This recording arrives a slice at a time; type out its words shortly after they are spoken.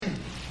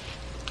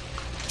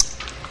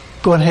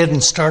Go ahead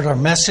and start our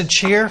message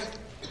here.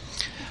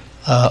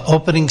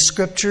 Opening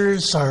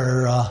scriptures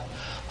are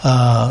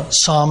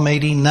Psalm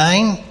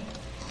 89,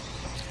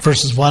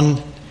 verses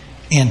 1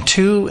 and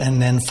 2, and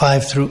then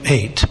 5 through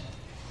 8.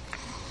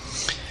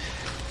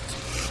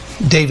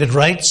 David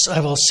writes, I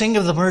will sing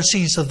of the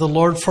mercies of the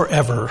Lord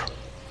forever.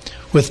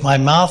 With my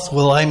mouth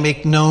will I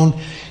make known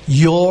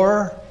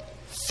your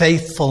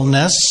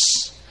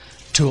faithfulness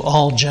to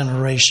all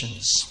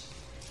generations.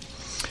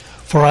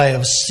 For I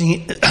have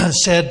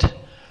said,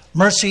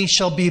 mercy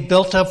shall be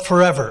built up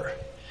forever.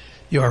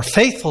 Your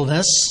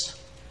faithfulness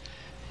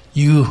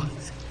you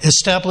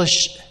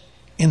establish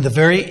in the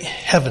very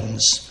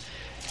heavens,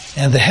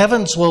 and the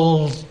heavens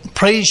will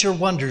praise your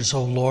wonders,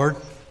 O Lord.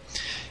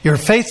 Your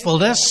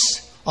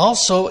faithfulness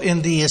also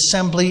in the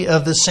assembly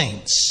of the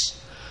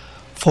saints.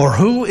 For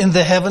who in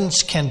the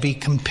heavens can be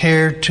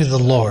compared to the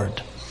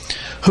Lord?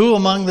 Who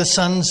among the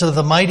sons of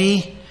the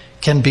mighty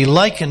can be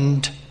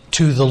likened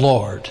to the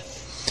Lord?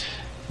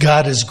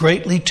 God is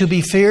greatly to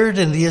be feared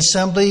in the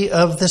assembly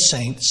of the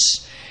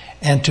saints,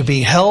 and to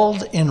be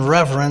held in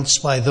reverence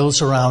by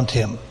those around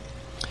him.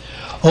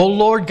 O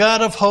Lord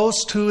God of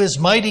hosts, who is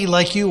mighty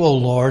like you, O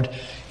Lord,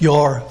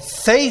 your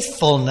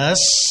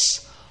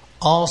faithfulness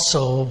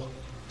also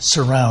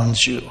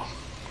surrounds you.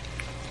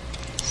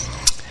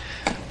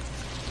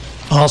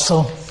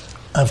 Also,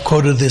 I've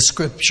quoted this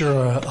scripture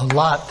a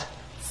lot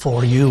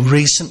for you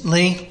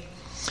recently.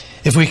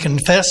 If we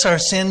confess our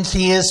sins,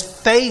 he is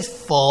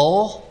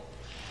faithful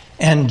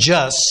and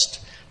just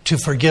to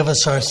forgive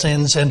us our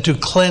sins and to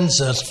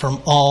cleanse us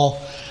from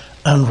all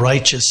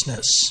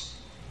unrighteousness.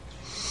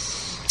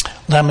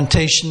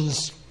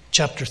 Lamentations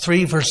chapter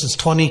 3, verses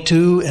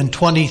 22 and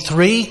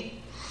 23.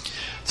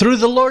 Through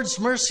the Lord's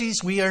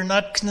mercies we are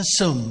not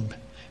consumed,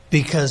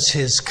 because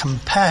his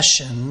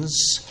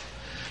compassions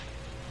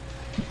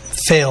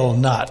fail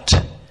not.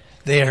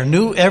 They are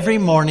new every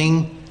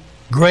morning.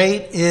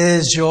 Great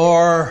is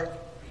your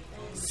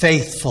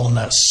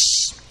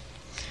faithfulness.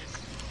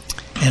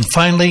 And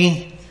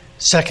finally,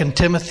 2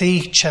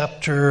 Timothy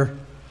chapter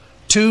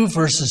 2,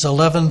 verses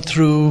 11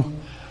 through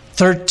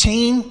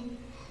 13.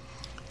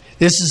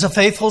 This is a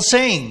faithful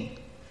saying.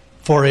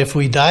 For if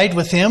we died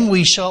with him,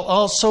 we shall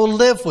also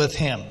live with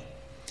him.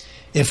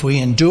 If we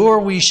endure,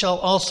 we shall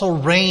also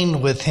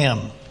reign with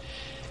him.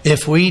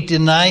 If we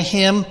deny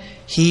him,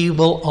 he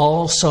will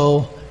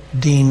also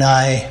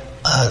deny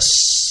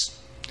us.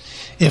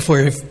 If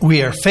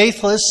we are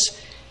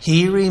faithless,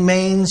 he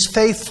remains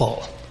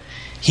faithful.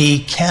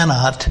 He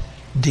cannot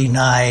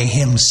deny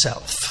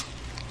himself.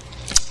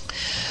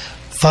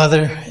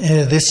 Father,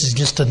 this is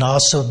just an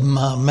awesome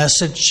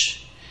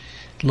message.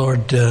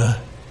 Lord,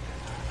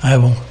 I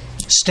will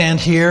stand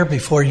here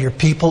before your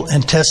people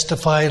and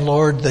testify,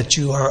 Lord, that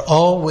you are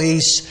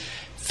always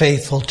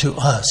faithful to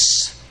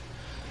us.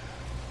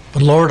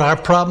 But Lord, our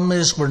problem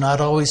is we're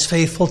not always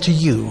faithful to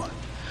you.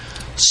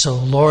 So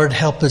Lord,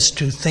 help us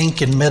to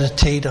think and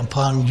meditate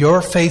upon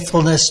your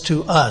faithfulness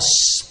to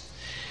us.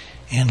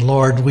 And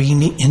Lord, we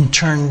in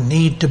turn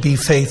need to be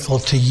faithful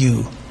to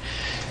you.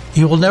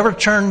 You will never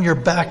turn your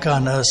back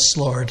on us,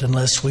 Lord,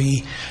 unless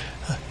we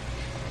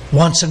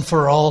once and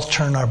for all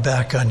turn our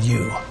back on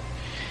you.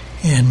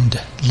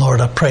 And Lord,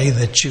 I pray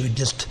that you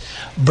just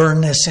burn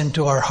this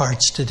into our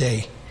hearts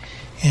today.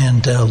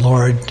 And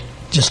Lord,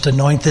 just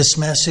anoint this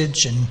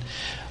message and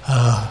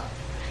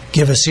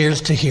give us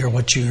ears to hear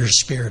what your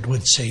Spirit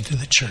would say to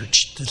the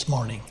church this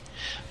morning.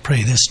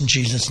 Pray this in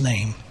Jesus'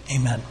 name.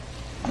 Amen.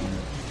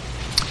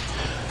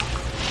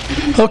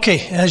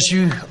 Okay, as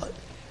you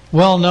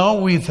well know,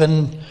 we've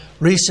been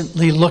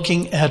recently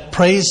looking at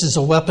praise as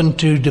a weapon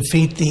to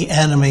defeat the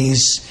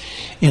enemies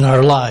in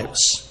our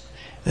lives.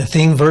 The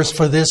theme verse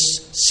for this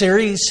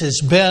series has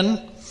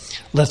been,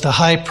 let the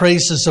high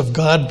praises of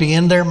God be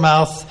in their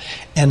mouth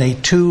and a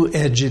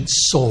two-edged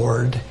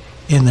sword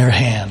in their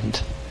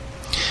hand.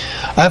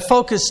 I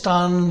focused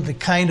on the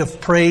kind of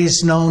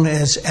praise known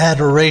as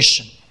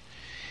adoration.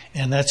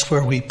 And that's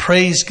where we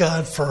praise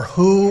God for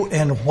who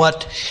and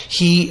what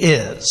he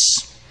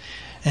is.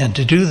 And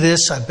to do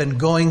this, I've been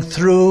going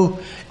through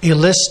a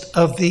list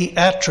of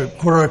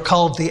what are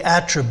called the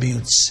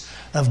attributes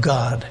of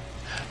God.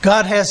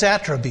 God has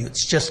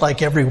attributes, just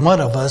like every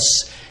one of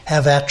us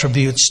have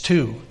attributes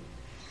too.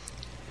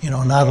 You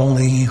know, not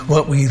only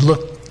what we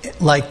look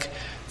like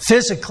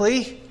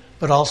physically,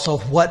 but also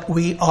what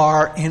we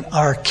are in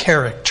our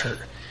character.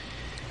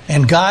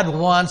 And God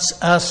wants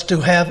us to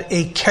have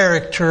a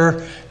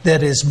character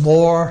that is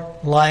more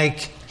like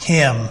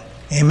him.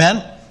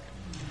 Amen?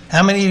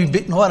 How many of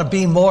you want to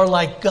be more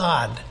like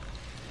God?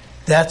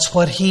 That's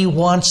what he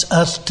wants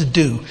us to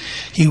do.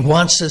 He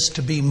wants us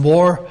to be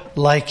more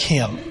like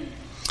him.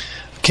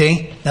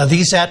 Okay? Now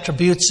these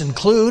attributes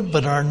include,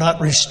 but are not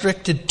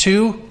restricted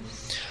to,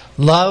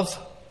 love,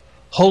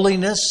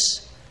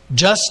 holiness,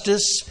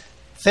 justice,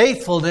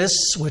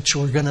 faithfulness, which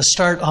we're going to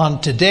start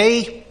on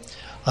today.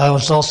 I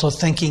was also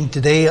thinking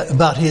today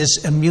about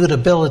his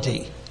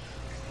immutability.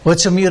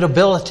 What's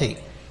immutability?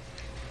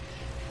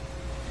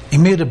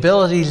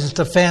 Immutability is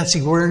the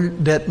fancy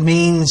word that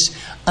means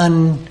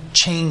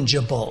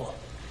unchangeable.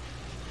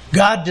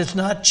 God does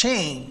not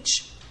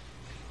change.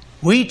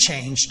 We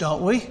change,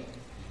 don't we?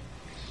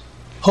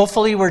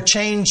 Hopefully we're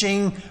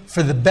changing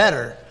for the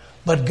better,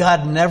 but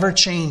God never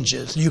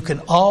changes. You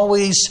can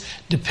always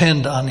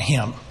depend on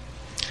Him.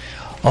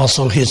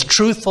 Also, His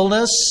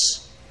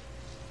truthfulness.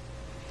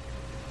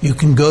 You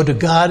can go to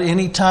God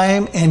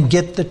anytime and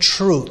get the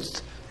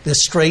truth, the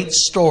straight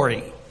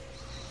story.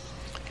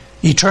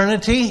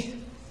 Eternity,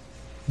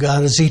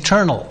 God is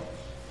eternal.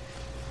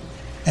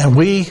 And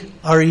we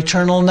are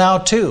eternal now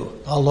too.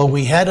 Although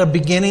we had a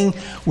beginning,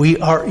 we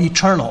are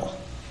eternal.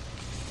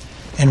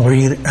 And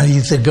we're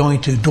either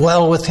going to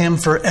dwell with Him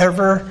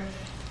forever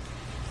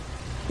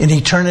in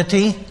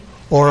eternity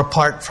or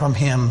apart from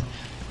Him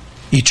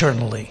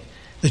eternally.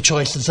 The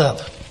choice is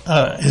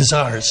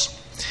ours.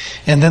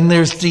 And then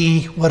there's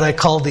what I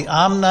call the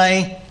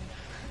omni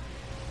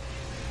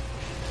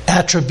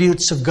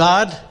attributes of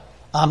God.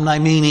 Omni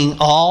meaning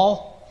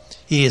all.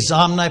 He is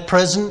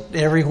omnipresent,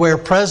 everywhere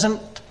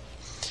present.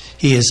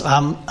 He is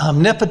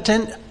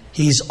omnipotent.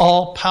 He's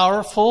all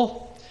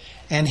powerful.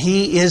 And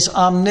He is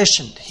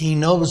omniscient. He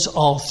knows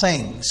all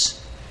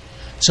things.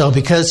 So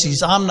because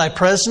He's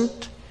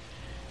omnipresent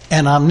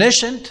and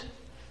omniscient,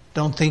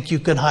 don't think you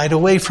can hide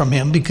away from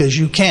Him, because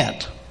you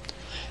can't.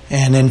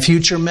 And in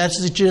future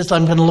messages,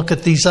 I'm going to look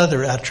at these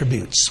other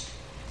attributes.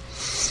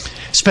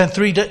 Spent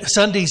 3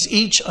 Sundays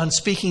each on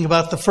speaking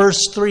about the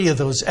first 3 of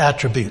those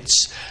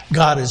attributes.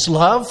 God is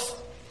love.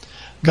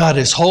 God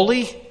is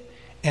holy.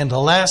 And the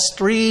last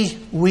 3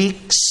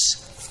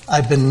 weeks,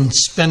 I've been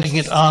spending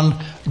it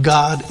on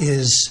God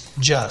is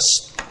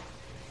just.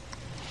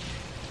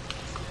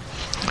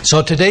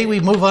 So today we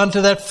move on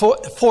to that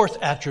 4th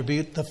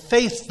attribute, the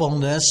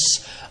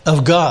faithfulness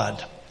of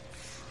God.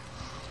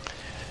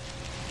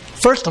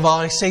 First of all,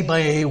 I say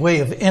by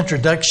way of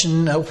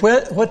introduction,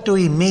 what do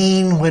we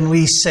mean when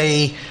we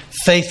say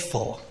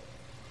faithful?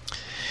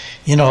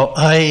 You know,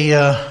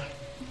 I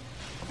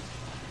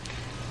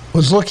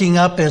was looking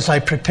up as I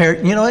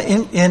prepared. You know,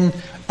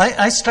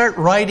 I start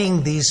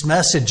writing these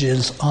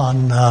messages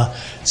on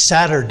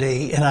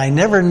Saturday, and I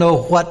never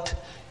know what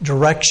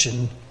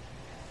direction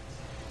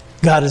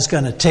God is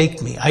going to take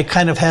me. I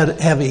kind of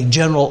have a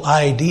general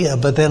idea,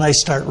 but then I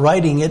start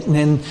writing it, and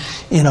then,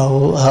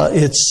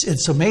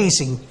 it's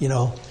amazing. You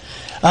know,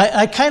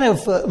 I kind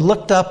of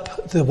looked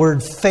up the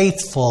word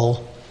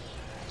faithful,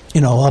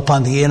 up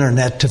on the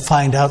internet to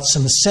find out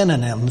some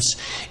synonyms,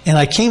 and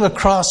I came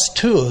across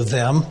 2 of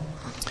them.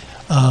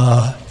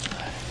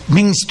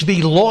 Means to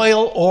be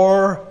loyal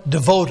or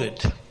devoted.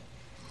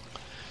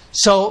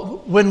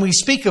 So when we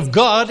speak of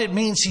God, it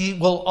means He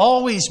will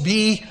always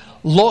be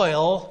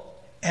loyal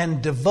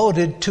and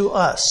devoted to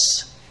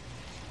us.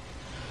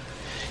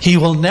 He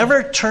will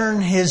never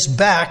turn His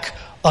back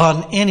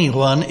on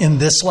anyone in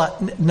this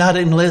life, not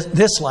in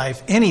this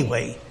life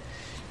anyway.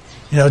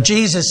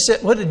 Jesus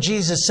said, what did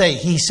Jesus say?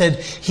 He said,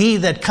 "He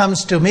that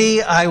comes to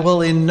me, I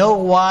will in no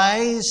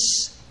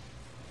wise,"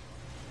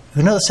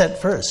 who knows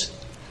that verse?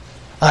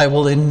 "I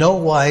will in no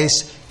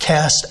wise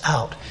cast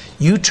out."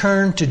 You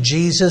turn to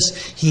Jesus,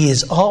 He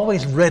is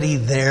always ready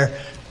there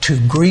to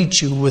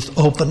greet you with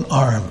open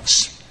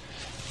arms.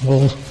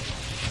 We'll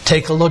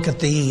take a look at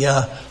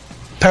the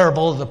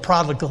parable of the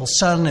prodigal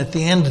son at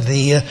the end of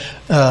the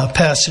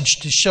passage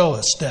to show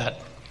us that.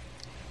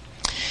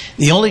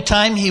 The only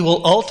time He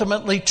will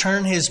ultimately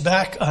turn His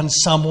back on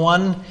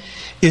someone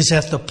is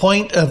at the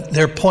point of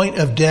their point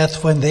of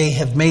death, when they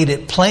have made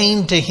it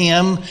plain to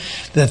Him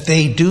that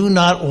they do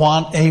not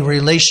want a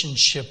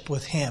relationship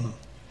with Him,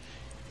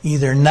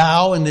 either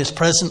now in this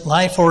present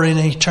life or in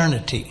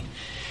eternity.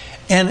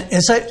 And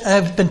as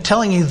I've been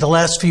telling you the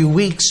last few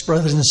weeks,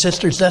 brothers and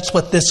sisters, that's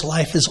what this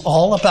life is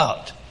all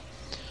about.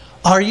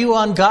 Are you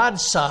on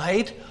God's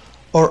side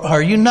or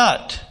are you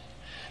not?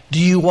 Do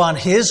you want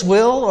His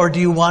will or do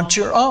you want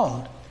your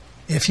own?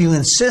 If you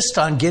insist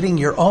on getting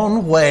your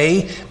own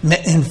way,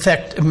 in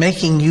fact,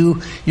 making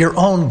you your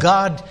own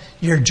God,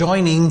 you're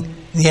joining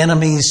the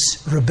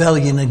enemy's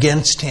rebellion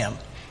against Him.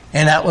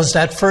 And that was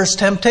that first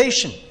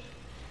temptation.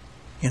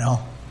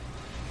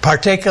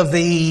 Partake of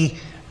the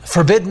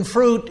forbidden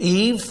fruit,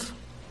 Eve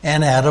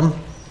and Adam,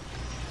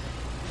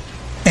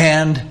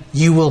 and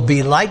you will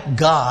be like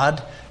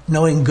God,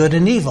 knowing good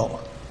and evil.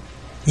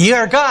 Ye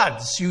are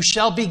gods, you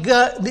shall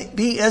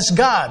be as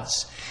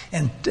gods.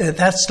 And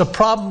that's the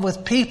problem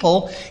with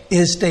people,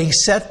 is they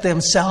set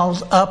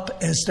themselves up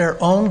as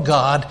their own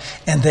God,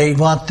 and they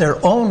want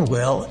their own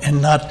will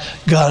and not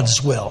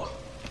God's will.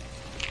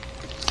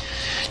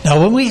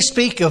 Now, when we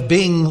speak of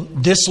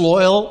being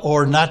disloyal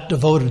or not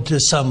devoted to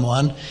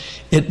someone,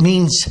 it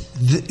means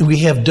we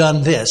have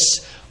done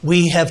this.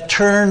 We have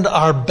turned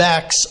our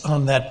backs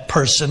on that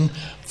person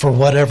for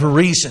whatever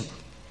reason.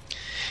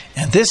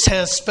 And this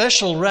has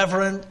special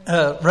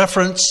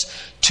reference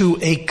to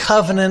a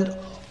covenant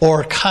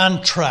or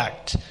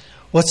contract.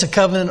 What's a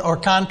covenant or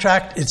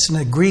contract? It's an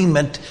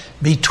agreement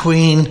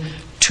between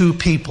 2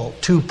 people,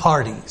 2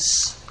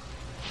 parties.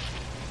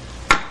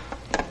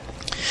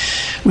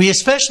 We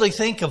especially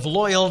think of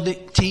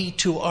loyalty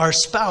to our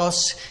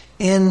spouse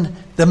in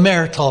the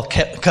marital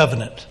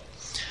covenant.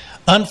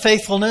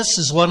 Unfaithfulness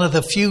is one of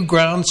the few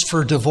grounds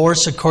for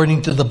divorce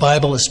according to the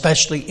Bible,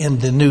 especially in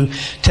the New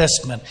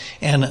Testament.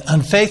 And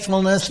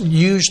unfaithfulness,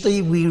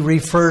 usually we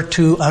refer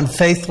to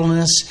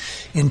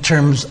unfaithfulness in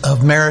terms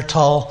of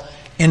marital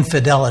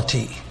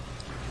infidelity.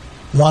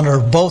 One or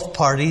both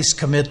parties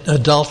commit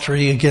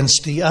adultery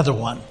against the other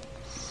one.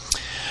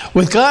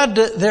 With God,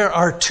 there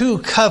are two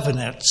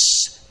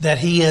covenants that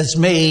He has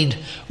made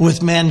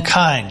with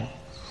mankind.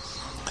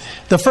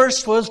 The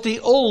first was the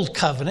Old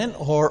Covenant,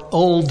 or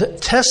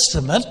Old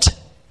Testament,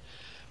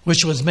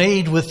 which was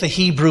made with the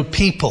Hebrew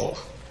people.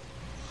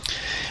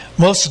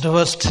 Most of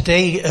us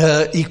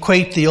today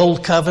equate the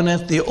Old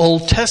Covenant, the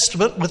Old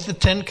Testament, with the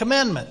Ten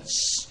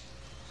Commandments.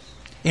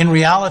 In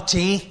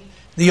reality,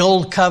 the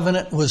Old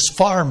Covenant was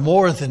far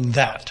more than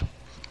that.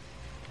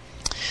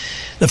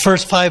 The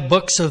first 5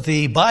 books of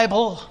the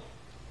Bible,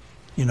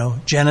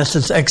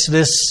 Genesis,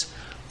 Exodus,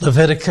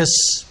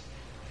 Leviticus,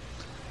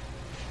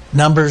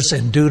 Numbers,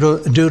 and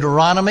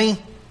Deuteronomy,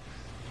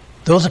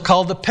 those are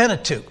called the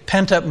Pentateuch.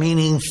 Penta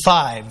meaning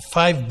 5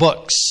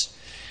 books.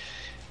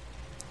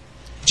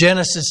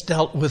 Genesis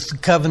dealt with the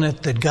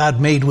covenant that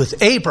God made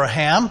with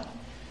Abraham,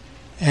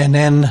 and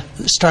then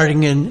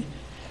starting in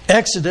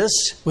Exodus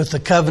with the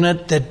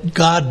covenant that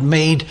God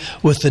made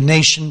with the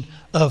nation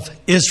of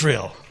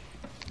Israel.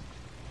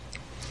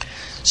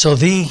 So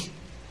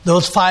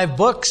those 5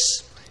 books,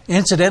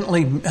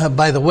 incidentally,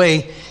 by the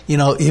way,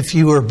 if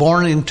you were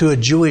born into a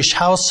Jewish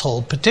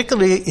household,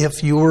 particularly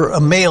if you were a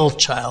male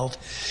child,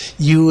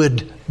 you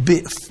would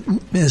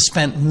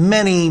spent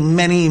many,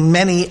 many,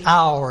 many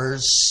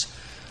hours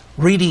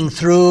reading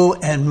through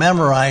and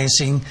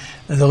memorizing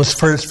those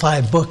first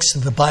 5 books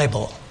of the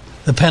Bible,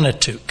 the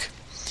Pentateuch.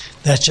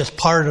 That's just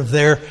part of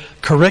their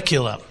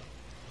curriculum.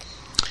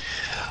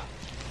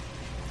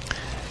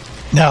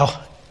 Now,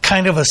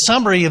 kind of a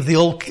summary of the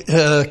Old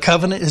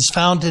Covenant is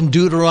found in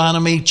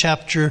Deuteronomy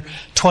chapter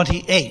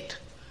 28,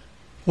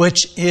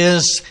 which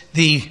is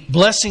the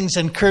blessings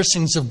and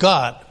cursings of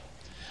God.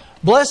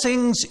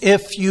 Blessings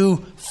if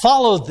you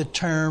followed the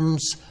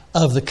terms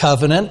of the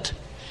covenant,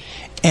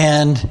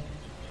 and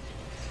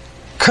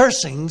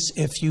cursings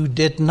if you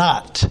did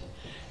not.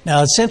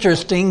 Now, it's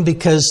interesting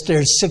because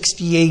there's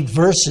 68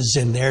 verses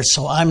in there,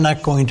 so I'm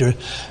not going to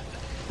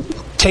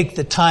take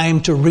the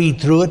time to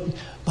read through it.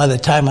 By the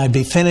time I'd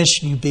be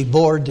finished, you'd be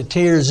bored to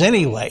tears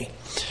anyway.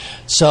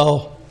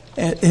 So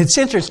it's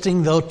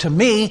interesting, though, to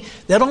me,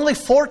 that only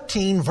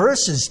 14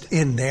 verses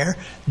in there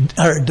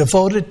are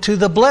devoted to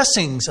the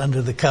blessings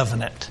under the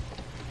covenant.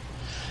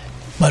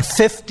 But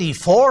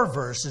 54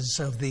 verses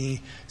of the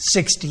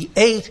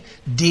 68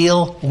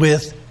 deal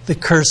with the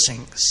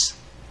cursings.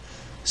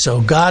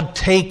 So God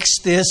takes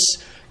this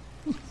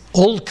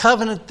old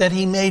covenant that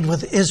He made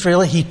with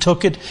Israel, He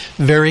took it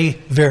very,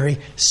 very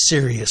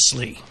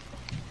seriously.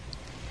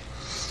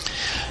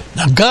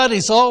 Now, God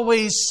is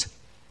always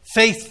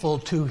faithful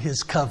to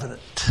His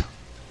covenant.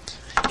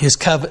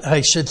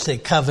 I should say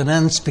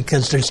covenants,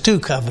 because there's 2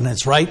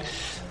 covenants, right?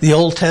 The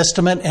Old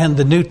Testament and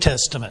the New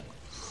Testament.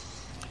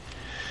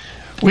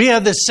 We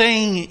have this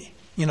saying,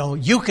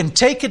 you can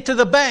take it to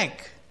the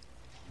bank.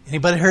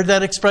 Anybody heard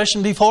that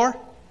expression before?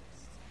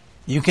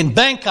 You can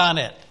bank on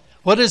it.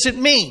 What does it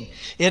mean?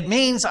 It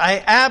means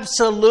I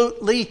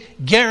absolutely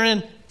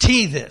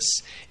guarantee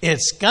this.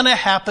 It's going to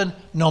happen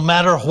no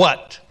matter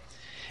what.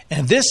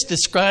 And this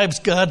describes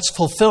God's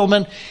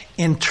fulfillment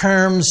in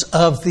terms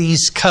of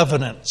these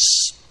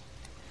covenants.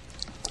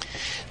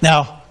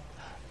 Now,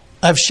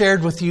 I've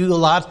shared with you a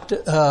lot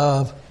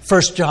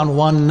 1 John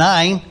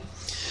 1:9,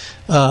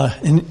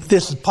 and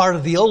this is part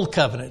of the Old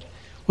Covenant,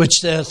 which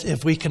says,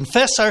 if we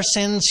confess our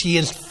sins, He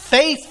is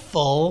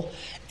faithful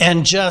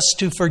and just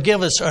to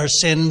forgive us our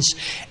sins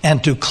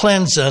and to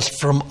cleanse us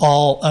from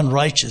all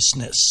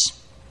unrighteousness.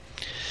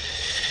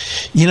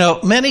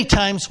 Many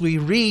times we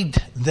read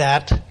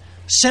that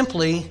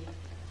simply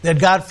that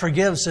God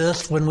forgives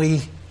us when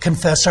we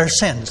confess our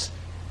sins.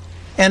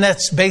 And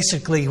that's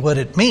basically what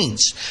it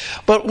means.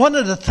 But one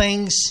of the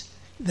things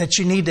that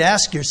you need to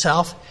ask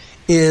yourself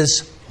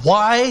is,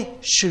 why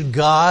should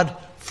God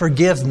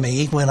forgive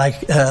me when I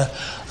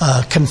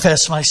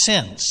confess my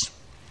sins?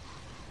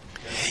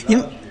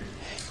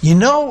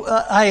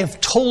 I have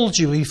told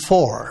you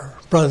before,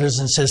 brothers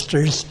and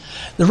sisters,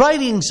 the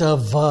writings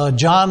of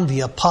John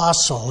the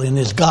Apostle in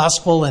his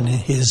Gospel and in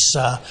his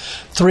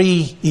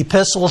 3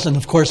 epistles, and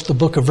of course the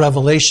book of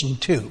Revelation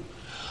too,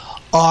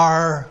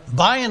 are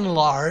by and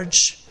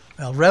large,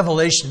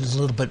 Revelation is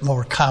a little bit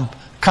more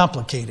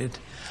complicated,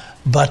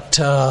 but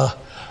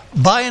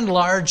by and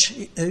large,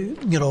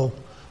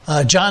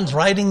 John's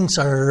writings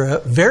are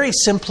very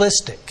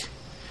simplistic,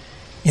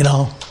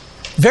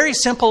 very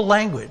simple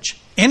language.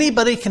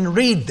 Anybody can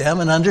read them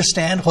and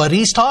understand what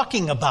he's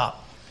talking about.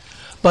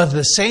 But at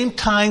the same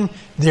time,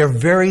 they're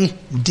very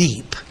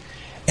deep.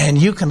 And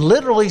you can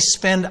literally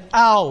spend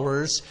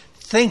hours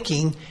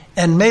thinking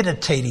and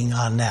meditating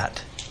on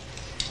that.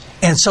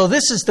 And so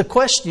this is the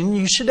question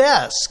you should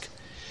ask.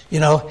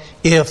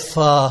 If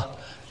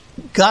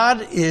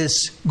God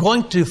is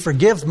going to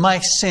forgive my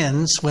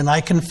sins when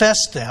I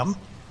confess them,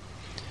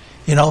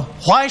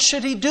 Why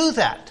should he do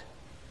that?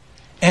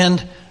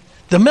 And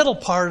the middle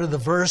part of the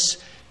verse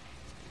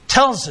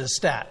tells us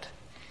that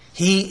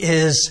he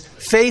is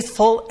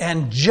faithful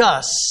and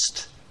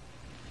just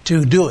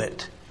to do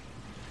it.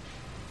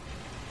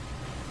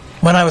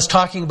 When I was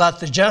talking about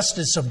the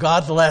justice of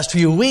God the last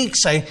few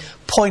weeks, I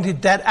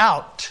pointed that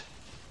out.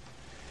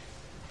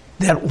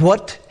 That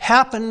what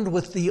happened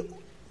with the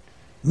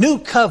new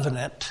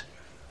covenant,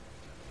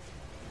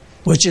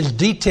 which is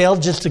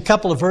detailed just a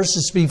couple of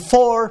verses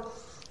before,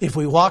 if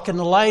we walk in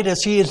the light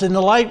as he is in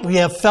the light, we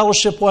have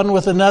fellowship one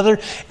with another,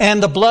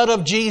 and the blood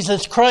of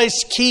Jesus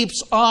Christ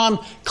keeps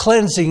on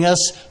cleansing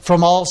us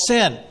from all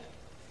sin.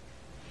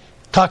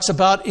 Talks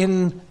about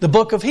in the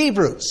book of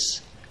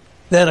Hebrews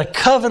that a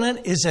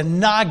covenant is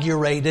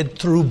inaugurated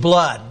through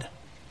blood.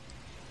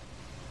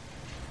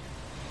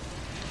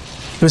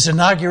 It was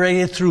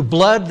inaugurated through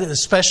blood, the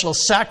special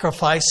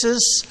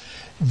sacrifices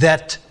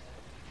that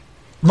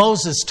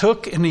Moses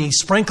took, and he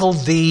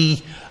sprinkled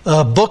the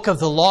book of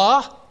the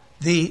law,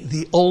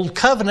 the old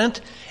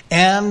covenant,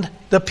 and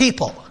the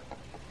people.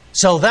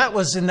 So that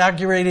was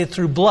inaugurated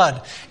through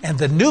blood. And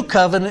the new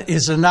covenant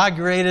is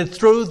inaugurated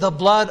through the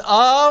blood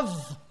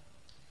of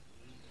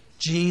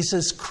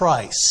Jesus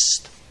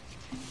Christ.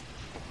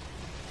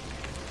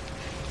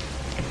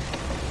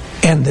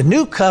 And the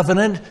new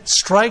covenant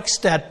strikes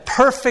that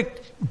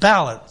perfect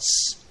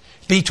balance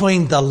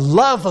between the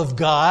love of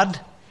God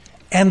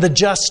and the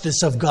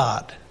justice of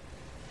God.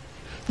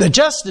 The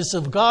justice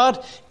of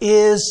God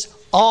is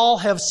all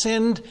have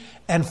sinned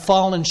and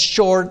fallen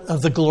short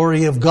of the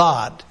glory of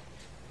God.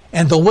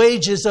 And the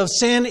wages of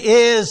sin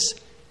is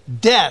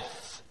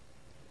death,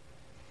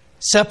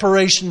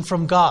 separation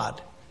from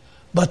God.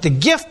 But the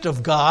gift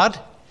of God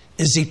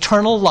is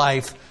eternal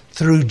life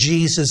through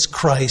Jesus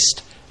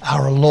Christ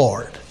our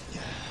Lord.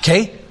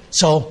 Okay?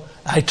 So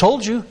I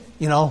told you,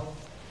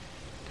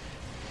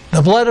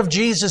 the blood of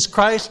Jesus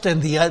Christ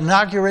and the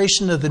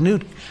inauguration of the new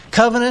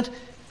covenant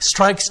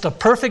strikes the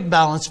perfect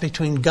balance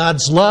between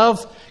God's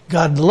love.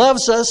 God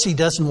loves us. He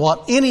doesn't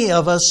want any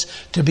of us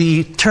to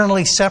be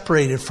eternally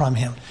separated from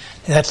Him.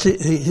 That's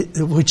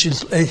which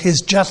is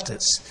His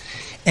justice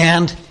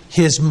and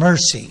His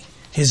mercy,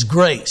 His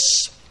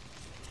grace.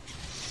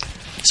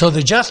 So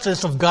the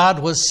justice of God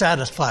was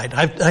satisfied.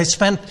 I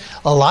spent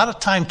a lot of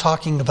time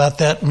talking about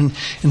that in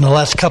the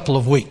last couple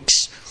of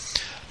weeks.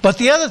 But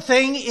the other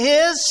thing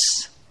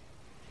is,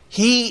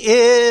 He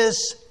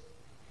is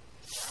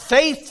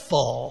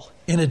faithful.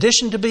 In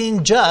addition to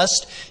being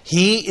just,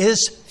 He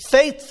is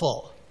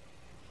faithful.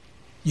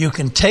 You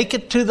can take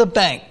it to the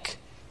bank.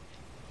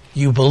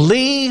 You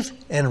believe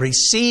and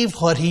receive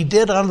what He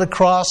did on the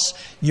cross.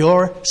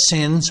 Your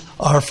sins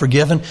are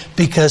forgiven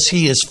because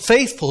He is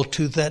faithful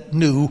to that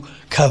new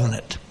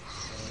covenant.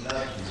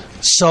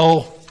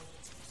 So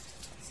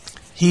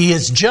He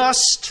is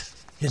just.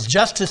 His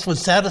justice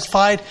was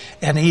satisfied,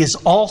 and He is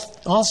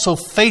also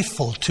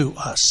faithful to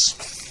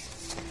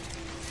us.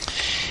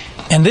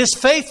 And this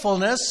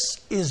faithfulness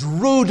is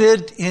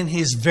rooted in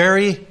His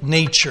very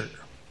nature.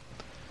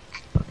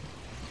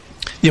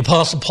 The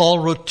Apostle Paul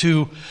wrote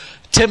to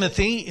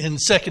Timothy in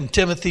 2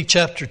 Timothy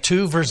chapter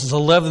 2, verses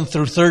 11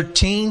 through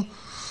 13.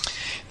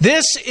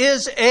 This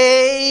is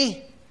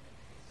a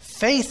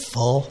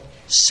faithful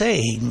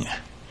saying.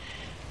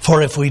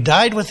 For if we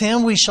died with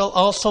Him, we shall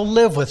also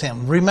live with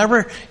Him.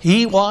 Remember,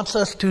 He wants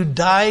us to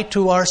die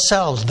to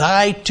ourselves,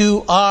 die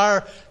to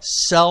our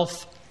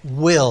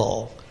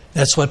self-will.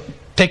 That's what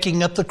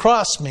picking up the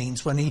cross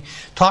means when He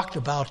talked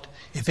about,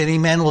 if any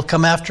man will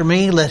come after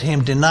me, let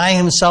him deny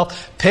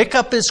himself, pick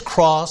up his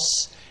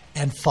cross,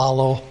 and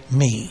follow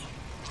me.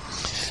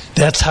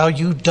 That's how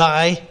you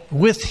die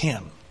with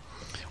Him.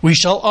 We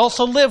shall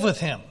also live with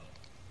Him.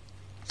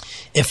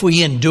 If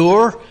we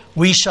endure,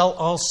 we shall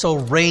also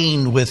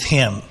reign with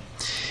Him.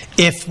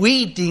 If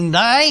we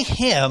deny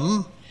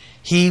Him,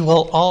 He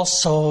will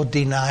also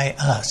deny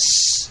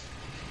us.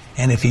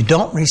 And if you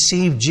don't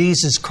receive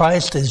Jesus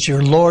Christ as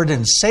your Lord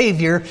and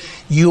Savior,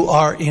 you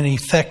are in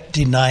effect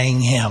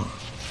denying Him.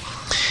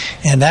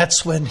 And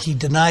that's when He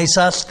denies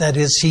us, that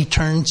is, He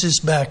turns His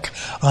back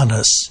on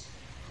us.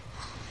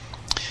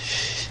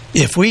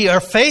 If we are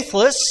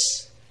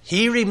faithless,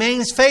 He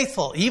remains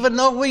faithful. Even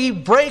though we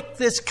break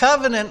this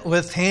covenant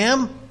with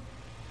Him,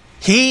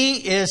 He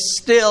is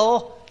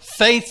still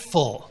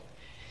faithful.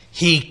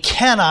 He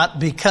cannot,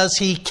 because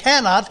He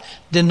cannot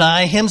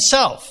deny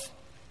Himself.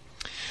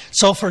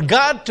 So for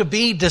God to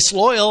be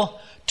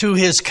disloyal to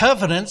His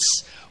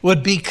covenants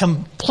would be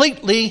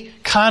completely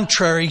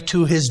contrary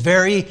to His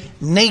very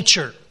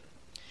nature.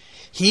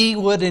 He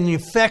would in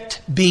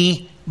effect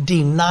be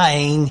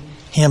denying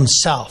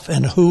Himself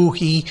and who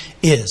He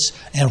is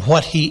and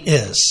what He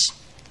is.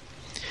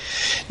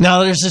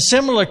 Now there's a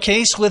similar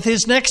case with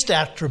His next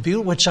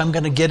attribute, which I'm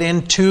going to get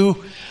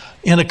into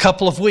in a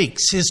couple of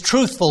weeks, His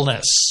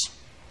truthfulness.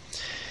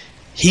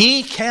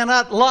 He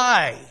cannot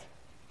lie.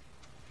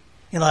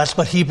 That's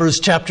what Hebrews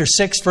chapter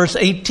 6 verse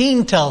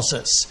 18 tells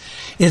us.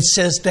 It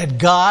says that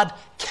God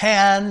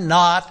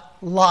cannot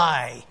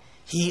lie.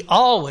 He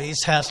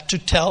always has to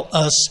tell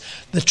us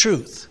the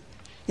truth.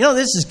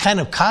 this is kind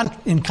of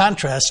in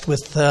contrast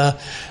with the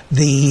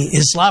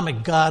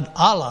Islamic God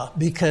Allah,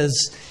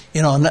 because,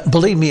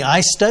 believe me, I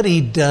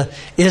studied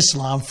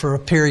Islam for a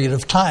period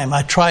of time.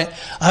 I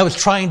was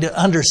trying to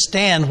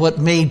understand what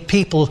made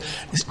people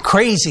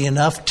crazy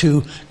enough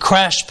to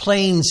crash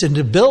planes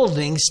into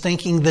buildings,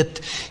 thinking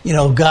that,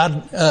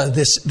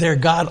 their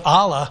God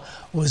Allah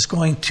was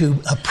going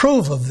to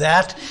approve of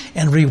that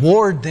and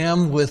reward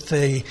them with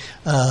a,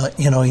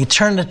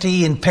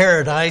 eternity in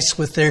paradise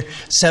with their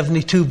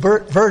 72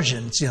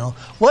 virgins.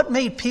 What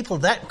made people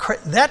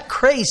that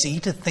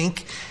crazy to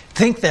think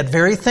that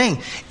very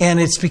thing? And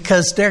it's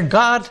because their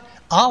God,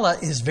 Allah,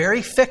 is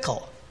very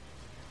fickle.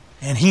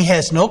 And He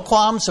has no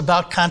qualms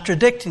about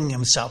contradicting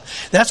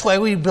Himself. That's why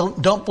we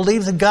don't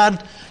believe that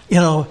God,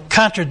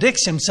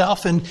 contradicts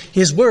Himself in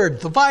His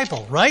Word, the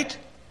Bible, right?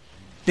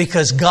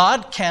 Because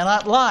God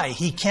cannot lie.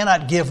 He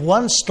cannot give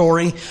one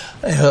story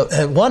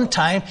at one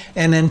time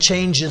and then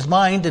change His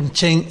mind and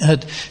change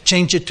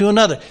it to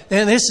another.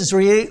 And this is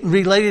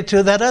related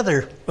to that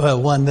other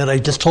one that I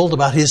just told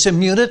about, His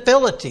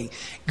immutability.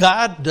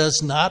 God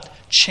does not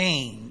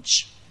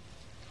change.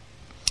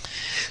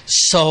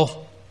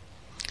 So,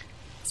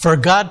 for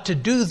God to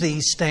do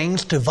these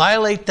things, to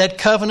violate that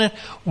covenant,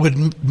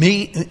 would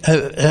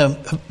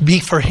be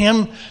for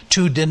Him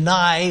to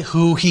deny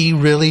who He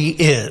really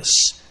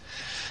is.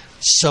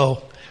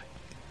 So,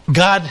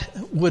 God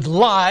would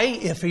lie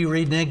if He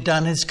reneged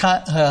on His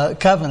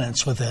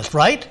covenants with us,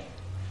 right?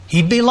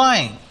 He'd be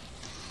lying.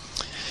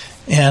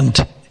 And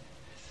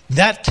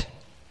that,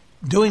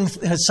 doing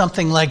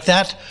something like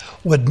that,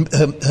 would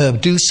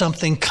do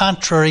something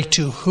contrary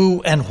to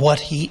who and what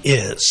He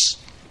is.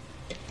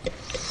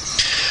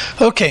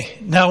 Okay,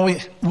 now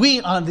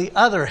we on the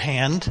other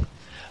hand,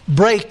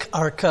 break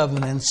our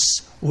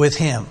covenants with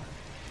Him.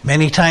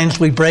 Many times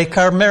we break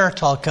our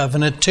marital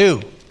covenant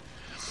too.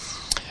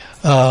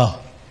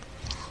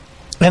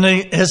 And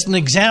as an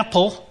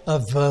example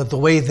of the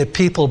way that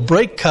people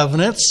break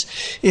covenants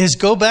is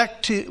going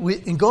back to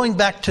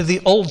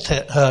the Old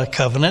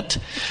Covenant.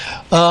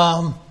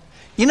 The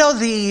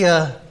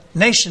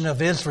nation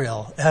of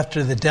Israel,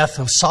 after the death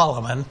of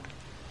Solomon,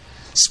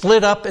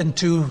 split up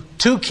into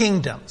two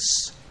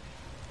kingdoms.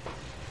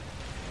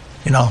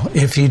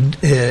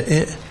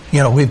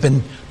 We've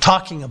been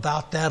talking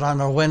about that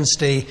on our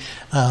Wednesday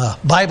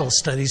Bible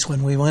studies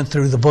when we went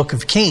through the book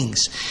of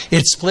Kings.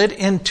 It split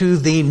into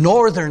the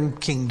northern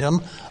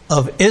kingdom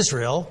of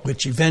Israel,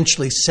 which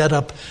eventually set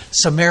up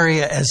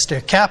Samaria as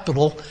their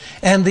capital,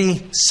 and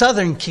the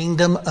southern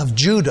kingdom of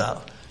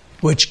Judah,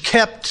 which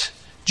kept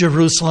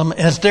Jerusalem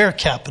as their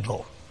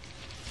capital.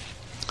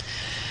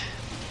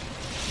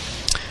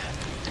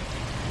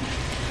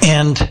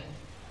 And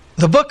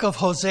the book of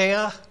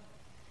Hosea,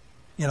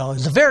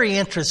 is a very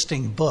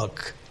interesting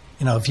book.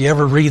 If you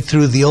ever read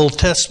through the Old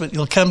Testament,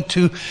 you'll come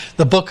to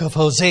the book of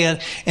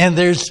Hosea, and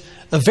there's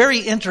a very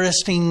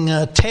interesting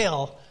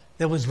tale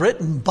that was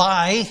written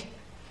by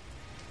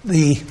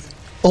the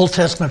Old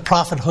Testament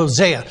prophet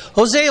Hosea.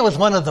 Hosea was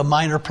one of the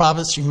minor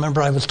prophets. You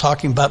remember I was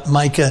talking about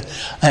Micah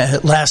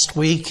last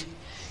week.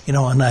 And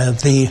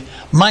the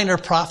minor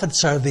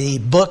prophets are the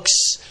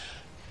books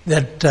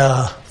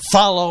that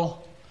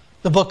follow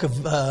the book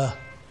of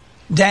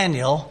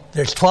Daniel.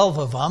 There's 12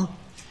 of them.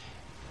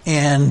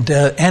 And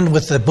end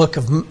with the book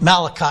of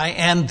Malachi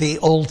and the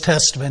Old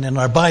Testament in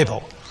our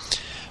Bible.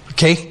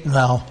 Okay,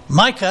 now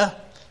Micah,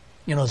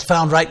 is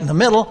found right in the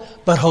middle,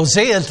 but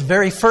Hosea is the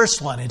very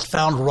first one. It's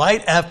found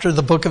right after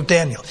the book of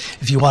Daniel,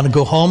 if you want to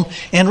go home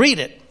and read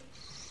it.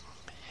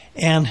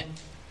 And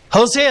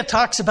Hosea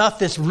talks about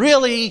this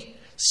really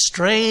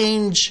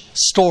strange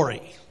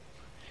story.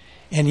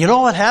 And you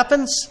know what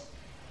happens?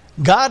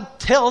 God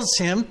tells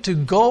him to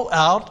go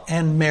out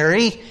and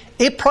marry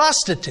a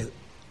prostitute.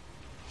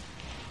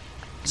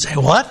 Say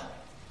what?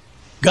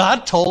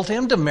 God told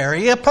him to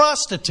marry a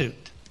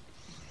prostitute.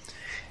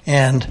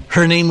 And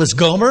her name was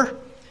Gomer.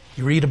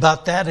 You read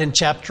about that in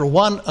chapter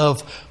 1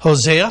 of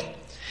Hosea.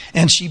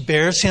 And she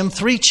bears him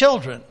 3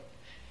 children.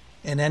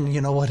 And then you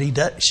know what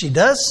she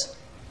does?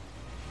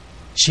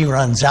 She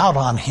runs out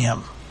on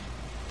him.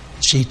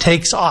 She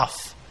takes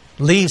off,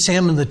 leaves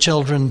him and the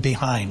children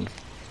behind.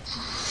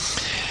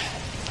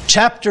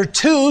 Chapter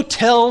 2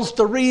 tells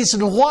the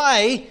reason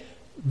why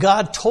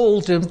God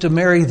told him to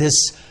marry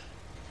this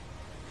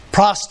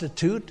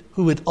prostitute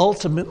who would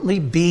ultimately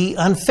be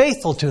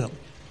unfaithful to him.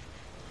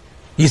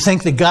 You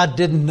think that God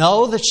didn't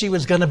know that she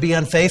was going to be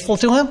unfaithful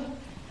to him?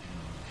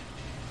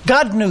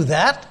 God knew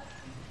that.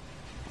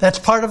 That's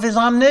part of His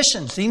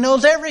omniscience. He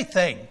knows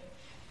everything.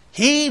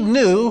 He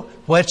knew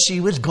what she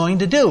was going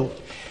to do.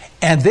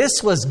 And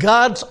this was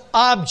God's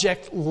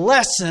object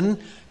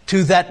lesson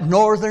to that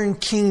northern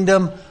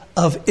kingdom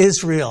of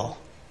Israel.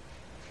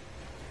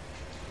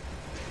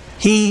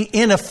 He,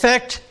 in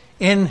effect,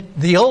 in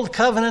the Old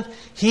Covenant,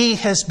 he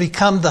has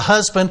become the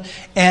husband,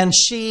 and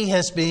she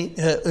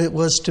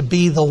was to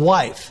be the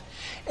wife.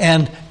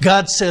 And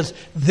God says,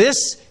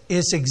 this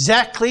is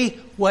exactly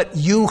what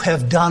you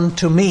have done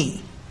to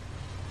me.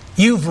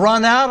 You've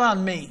run out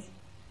on me.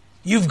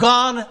 You've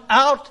gone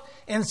out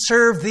and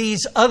serve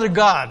these other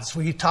gods.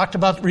 We talked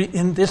about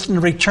in the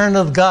return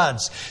of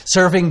gods,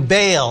 serving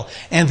Baal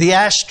and the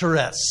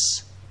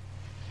Ashtoreths.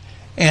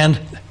 And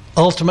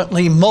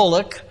ultimately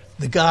Moloch,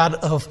 the god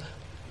of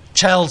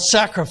child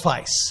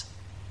sacrifice.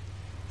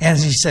 And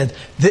he said,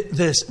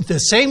 the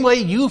same way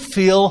you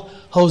feel,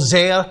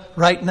 Hosea,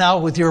 right now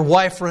with your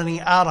wife running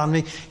out on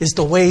me, is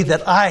the way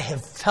that I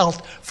have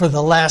felt for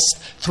the last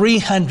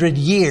 300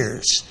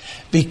 years.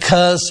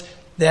 Because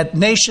that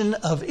nation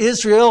of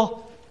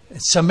Israel,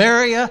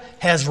 Samaria,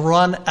 has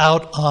run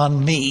out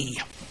on me.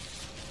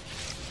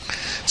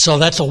 So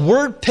that's a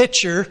word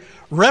picture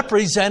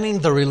representing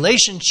the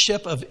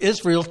relationship of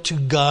Israel to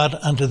God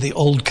under the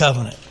Old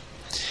Covenant.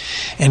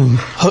 And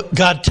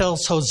God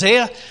tells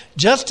Hosea,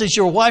 just as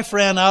your wife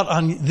ran out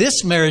on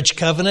this marriage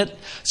covenant,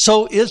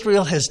 so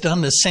Israel has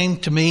done the same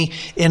to me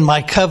in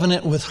my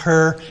covenant with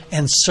her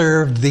and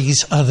served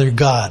these other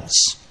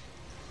gods.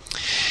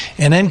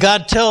 And then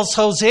God tells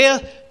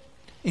Hosea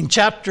in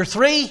chapter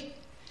 3, he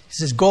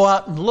says, go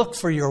out and look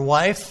for your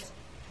wife.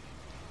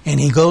 And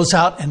he goes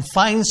out and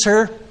finds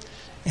her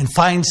and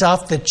finds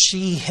out that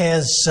she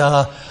has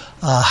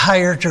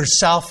hired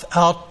herself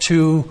out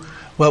to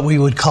what we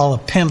would call a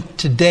pimp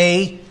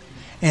today.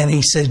 And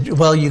he said,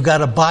 well, you got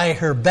to buy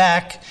her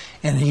back.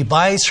 And he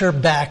buys her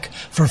back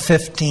for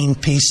 15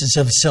 pieces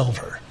of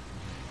silver.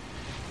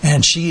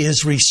 And she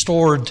is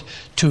restored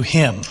to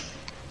him.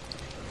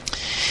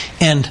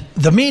 And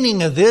the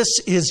meaning of this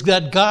is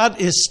that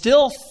God is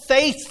still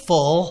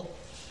faithful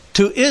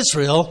to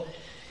Israel,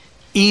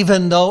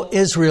 even though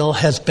Israel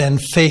has been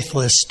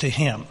faithless to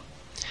him.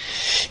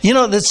 You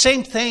know, the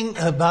same thing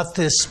about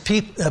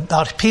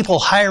about people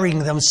hiring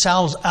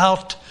themselves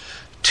out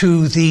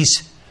to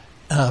these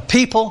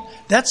people.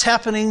 That's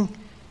happening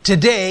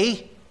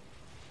today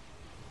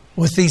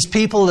with these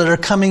people that are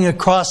coming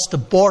across the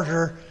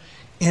border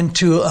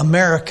into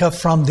America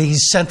from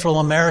these Central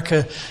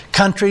America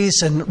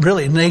countries and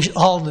really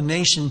all the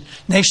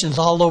nations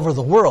all over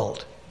the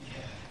world.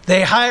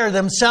 They hire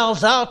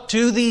themselves out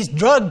to these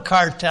drug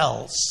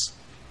cartels.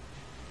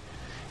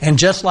 And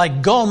just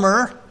like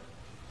Gomer,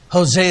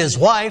 Hosea's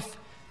wife,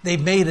 they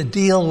made a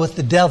deal with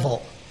the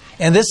devil.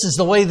 And this is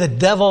the way the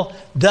devil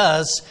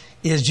does,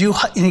 is you,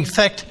 in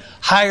effect,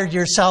 hired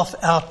yourself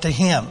out to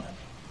him.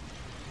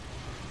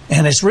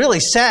 And it's really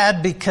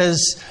sad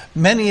because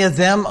many of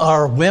them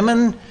are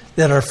women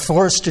that are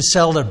forced to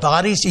sell their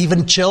bodies,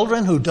 even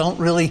children who don't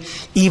really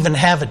even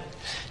have a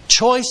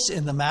choice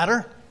in the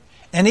matter.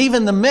 And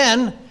even the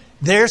men,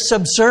 they're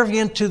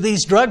subservient to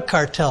these drug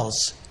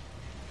cartels.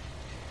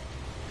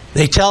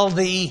 They tell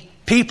the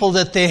people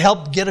that they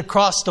helped get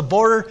across the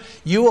border,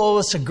 you owe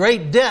us a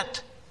great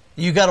debt.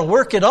 You got to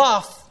work it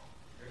off.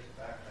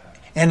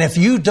 And if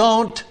you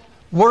don't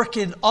work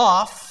it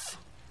off,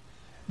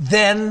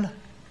 then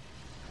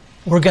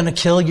we're going to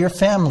kill your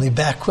family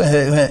back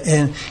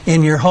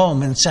in your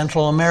home in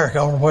Central America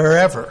or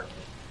wherever.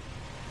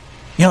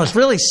 You know, it's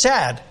really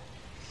sad.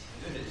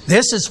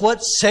 This is what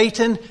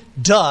Satan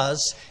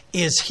does,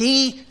 is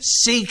he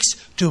seeks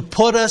to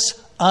put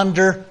us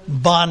under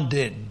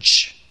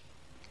bondage.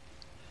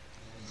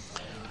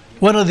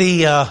 One of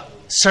the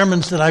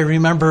sermons that I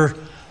remember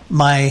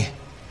my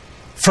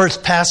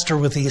first pastor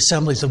with the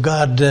Assemblies of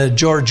God,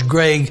 George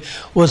Gregg,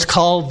 was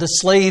called The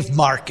Slave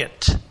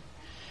Market.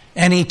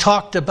 And he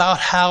talked about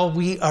how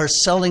we are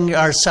selling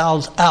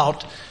ourselves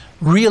out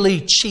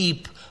really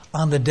cheap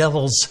on the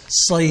devil's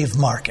slave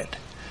market.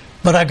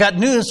 But I got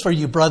news for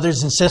you,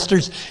 brothers and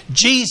sisters.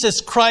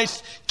 Jesus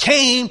Christ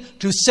came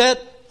to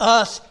set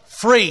us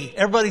free.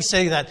 Everybody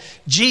say that.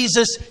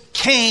 Jesus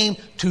came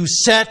to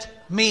set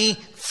me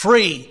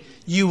free.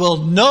 You will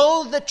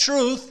know the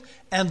truth,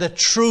 and the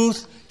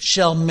truth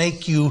shall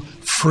make you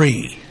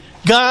free.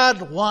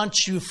 God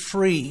wants you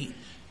free.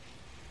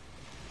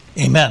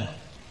 Amen.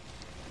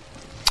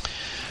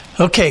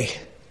 Okay.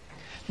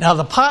 Now,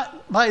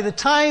 by the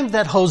time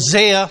that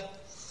Hosea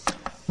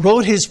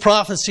wrote his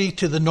prophecy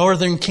to the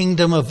northern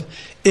kingdom of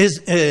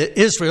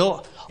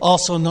Israel,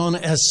 also known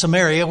as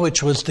Samaria,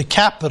 which was the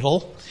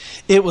capital,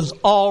 it was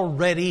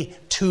already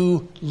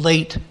too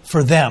late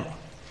for them.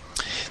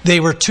 They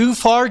were too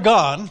far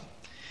gone,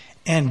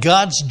 and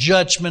God's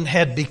judgment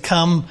had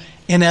become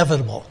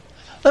inevitable.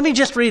 Let me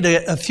just read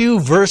a few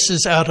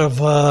verses out of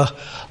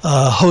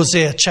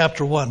Hosea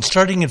chapter 1,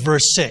 starting at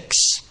verse 6.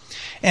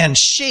 And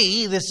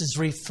she, this is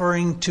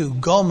referring to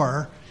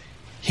Gomer,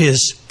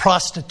 his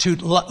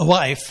prostitute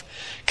wife,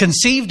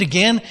 conceived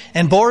again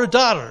and bore a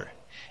daughter.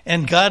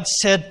 And God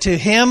said to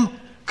him,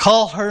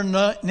 call her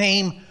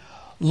name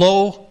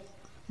Lo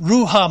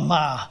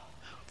Ruhamah,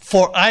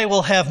 for I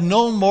will have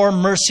no more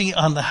mercy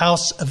on the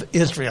house of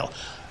Israel.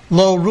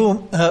 Lo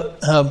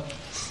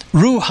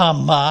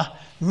Ruhamah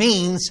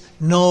means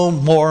no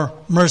more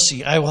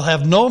mercy. I will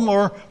have no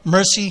more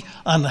mercy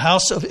on the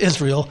house of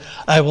Israel.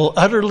 I will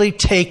utterly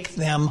take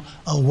them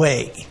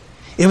away.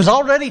 It was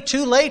already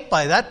too late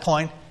by that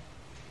point.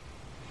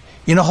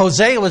 You know,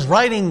 Hosea was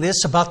writing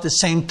this about the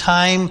same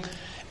time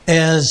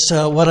as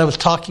what I was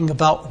talking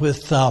about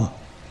with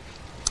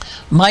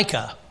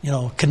Micah, you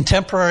know,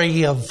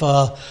 contemporary of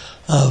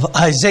of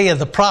Isaiah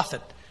the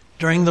prophet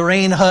during the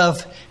reign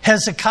of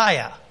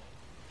Hezekiah.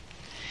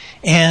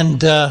 And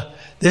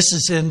this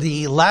is in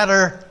the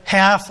latter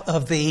half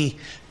of the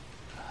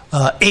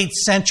 8th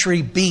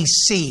century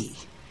BC,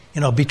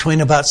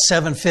 between about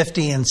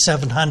 750 and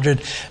 700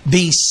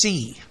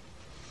 BC.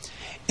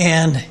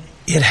 And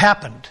it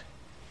happened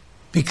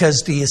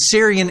because the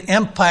Assyrian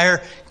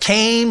Empire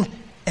came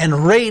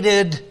and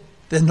raided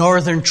the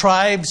northern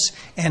tribes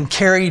and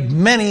carried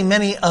many,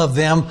 many of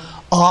them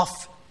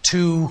off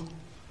to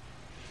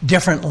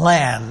different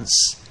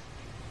lands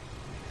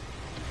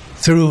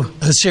through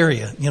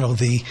Assyria,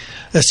 the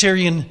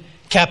Assyrian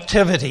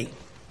captivity.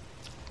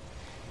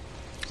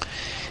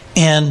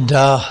 And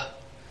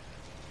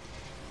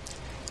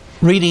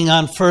reading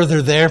on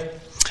further there,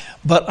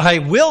 but I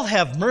will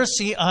have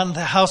mercy on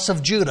the house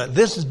of Judah.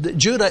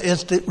 Judah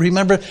is,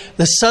 remember,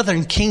 the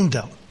southern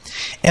kingdom,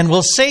 and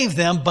will save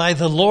them by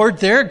the Lord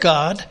their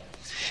God,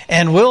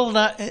 and will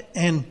not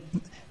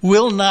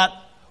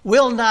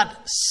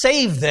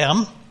save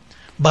them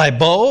by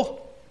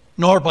bow,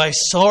 nor by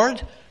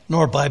sword,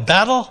 nor by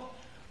battle,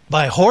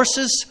 by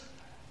horses,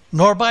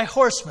 nor by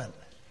horsemen.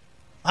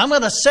 I'm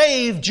going to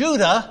save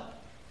Judah.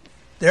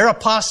 Their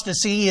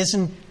apostasy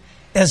isn't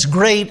as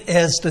great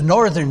as the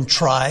northern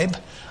tribe.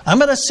 I'm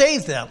going to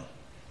save them.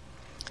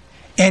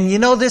 And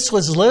this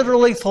was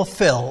literally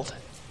fulfilled.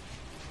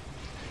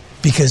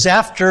 Because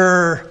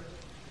after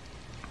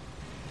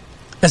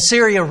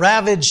Assyria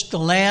ravaged the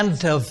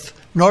land of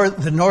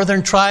the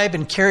northern tribe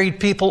and carried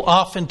people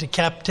off into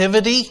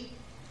captivity,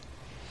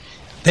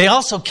 they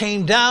also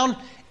came down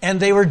and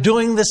they were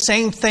doing the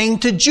same thing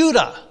to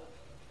Judah.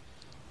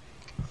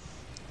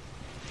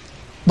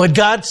 But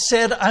God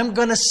said, I'm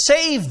going to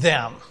save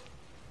them.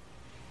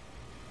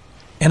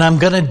 And I'm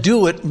going to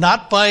do it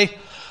not by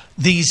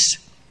these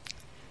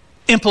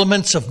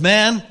implements of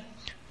man,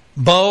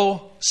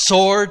 bow,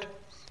 sword,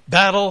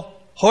 battle,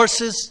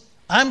 horses.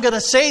 I'm going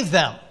to save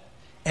them.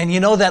 And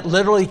that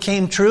literally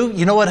came true.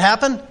 You know what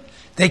happened?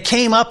 They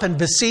came up and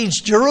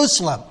besieged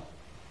Jerusalem.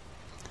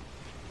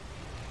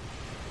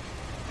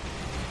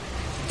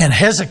 And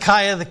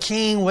Hezekiah the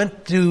king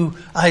went to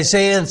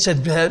Isaiah and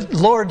said,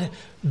 Lord,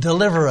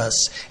 deliver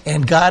us.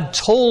 And God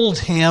told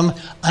him,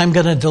 I'm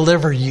going to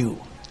deliver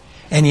you.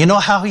 And you know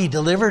how he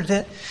delivered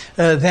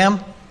them?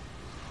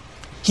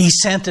 He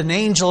sent an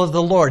angel of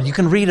the Lord. You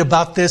can read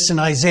about this in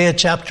Isaiah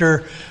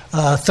chapter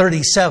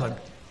 37.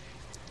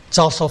 It's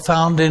also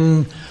found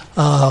in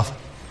 2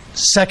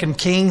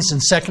 Kings and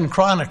 2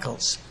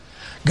 Chronicles.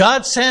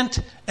 God sent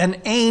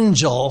an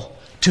angel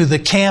to the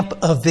camp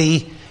of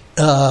the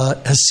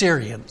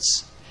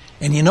Assyrians.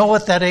 And you know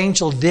what that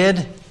angel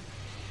did?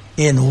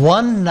 In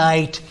one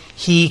night,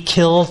 he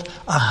killed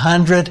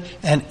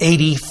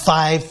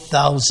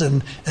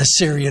 185,000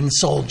 Assyrian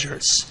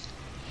soldiers.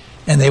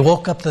 And they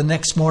woke up the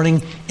next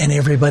morning and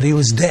everybody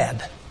was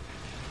dead.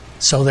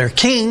 So their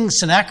king,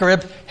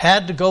 Sennacherib,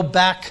 had to go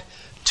back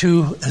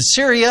to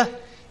Assyria,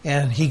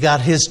 and he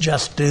got his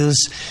just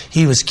dues.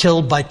 He was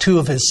killed by 2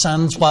 of his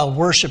sons while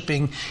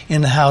worshiping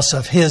in the house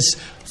of his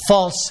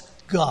false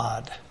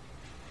god.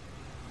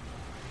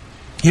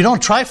 You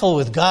don't trifle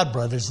with God,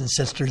 brothers and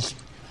sisters.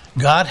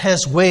 God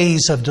has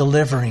ways of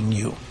delivering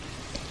you.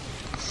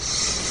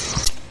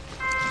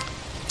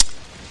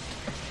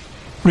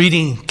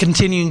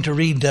 Continuing to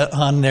read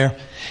on there.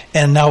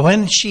 And now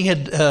when she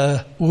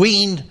had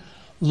weaned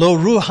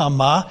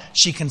Lo-ruhamah,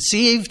 she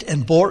conceived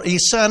and bore a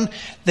son.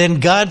 Then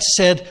God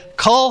said,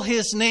 call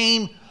his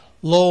name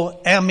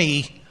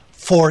Lo-ammi,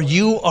 for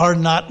you are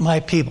not my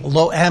people.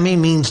 Lo-ammi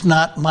means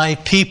not my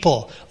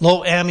people.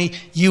 Lo-ammi,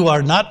 you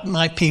are not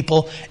my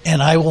people,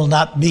 and I will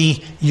not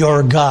be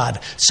your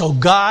God. So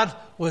God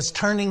was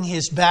turning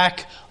his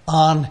back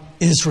on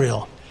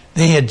Israel.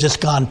 They had just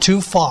gone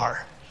too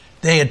far.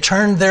 They had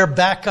turned their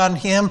back on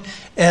him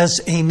as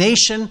a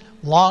nation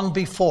long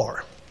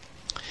before.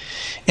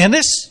 And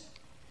this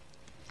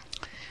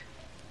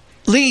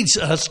leads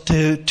us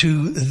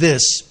to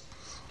this.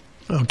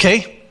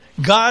 Okay?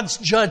 God's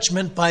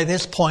judgment by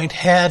this point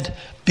had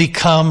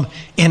become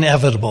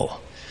inevitable.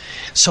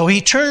 So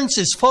he turns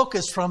his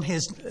focus from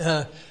his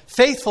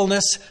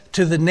faithfulness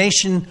to the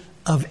nation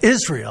of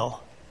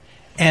Israel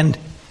and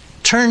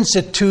turns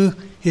it to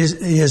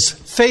his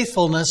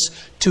faithfulness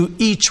to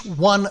each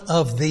one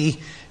of the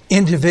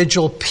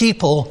individual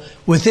people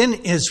within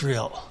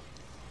Israel.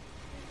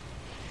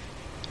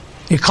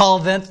 He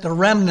called that the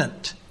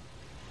remnant.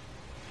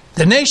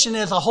 The nation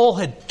as a whole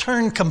had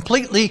turned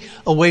completely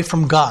away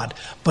from God.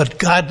 But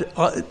God,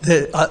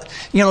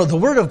 the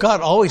Word of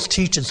God always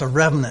teaches a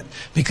remnant,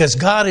 because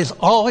God is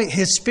always,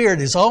 His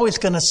Spirit is always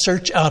going to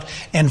search out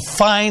and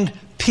find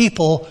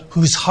people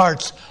whose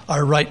hearts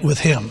are right with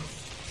Him.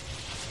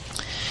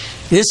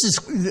 This is,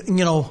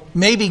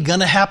 maybe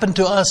going to happen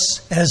to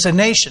us as a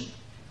nation.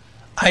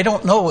 I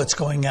don't know what's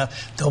going on.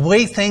 The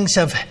way things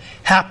have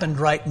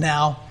happened right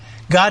now,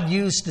 God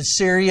used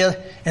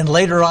Assyria, and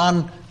later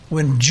on,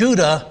 when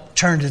Judah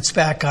turned its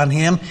back on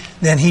him,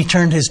 then he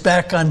turned his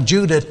back on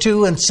Judah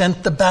too and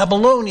sent the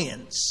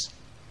Babylonians.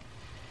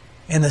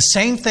 And the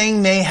same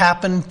thing may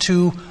happen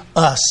to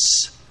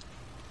us.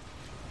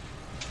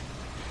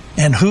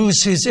 And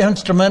who's his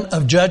instrument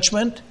of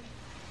judgment?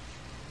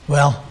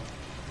 Well,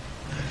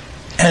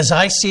 as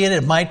I see it,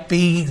 it might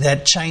be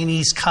that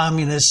Chinese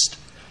Communist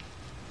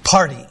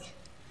Party.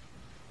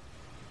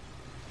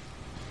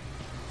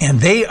 And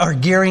they are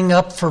gearing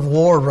up for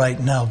war right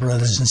now,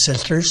 brothers and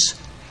sisters.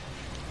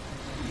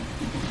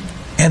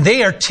 And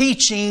they are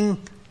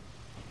teaching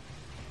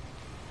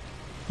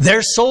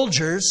their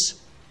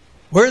soldiers,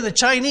 we're the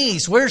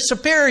Chinese, we're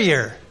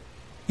superior.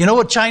 You know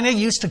what China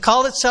used to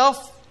call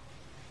itself?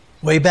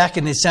 Way back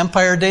in its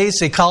empire days,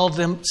 they called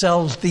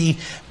themselves the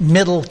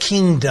Middle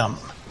Kingdom.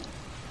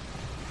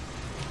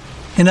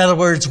 In other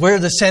words, we're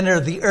the center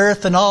of the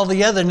earth and all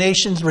the other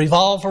nations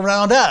revolve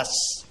around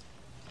us.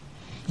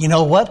 You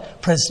know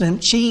what?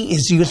 President Xi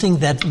is using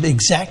that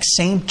exact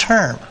same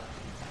term.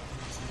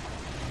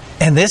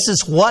 And this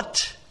is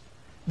what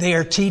they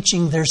are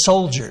teaching their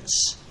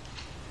soldiers.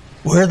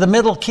 We're the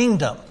Middle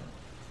Kingdom.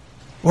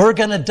 We're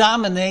going to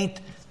dominate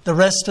the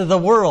rest of the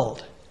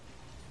world.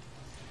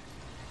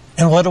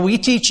 And what are we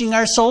teaching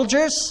our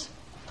soldiers?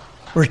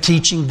 We're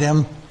teaching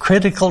them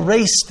critical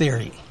race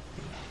theory.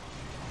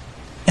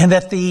 And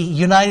that the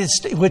United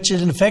States, which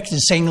in effect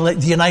is saying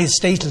that the United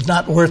States is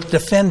not worth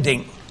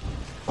defending.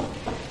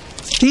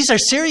 These are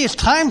serious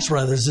times,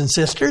 brothers and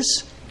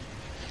sisters.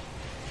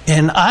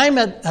 And I'm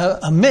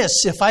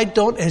amiss if I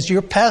don't, as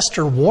your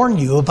pastor, warn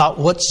you about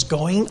what's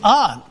going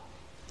on.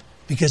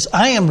 Because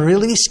I am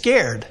really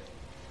scared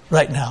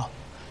right now.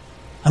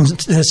 I'm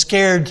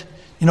scared,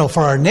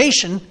 for our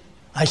nation.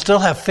 I still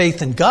have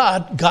faith in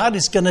God. God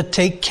is going to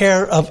take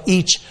care of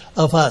each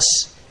of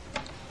us.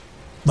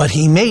 But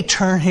he may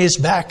turn his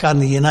back on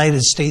the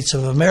United States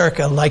of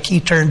America like he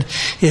turned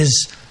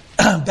his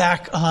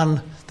back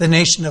on the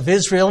nation of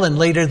Israel and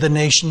later the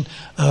nation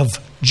of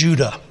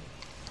Judah.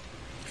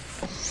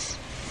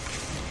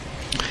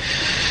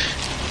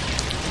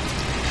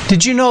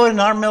 Did you know in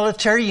our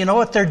military, you know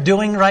what they're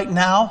doing right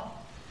now?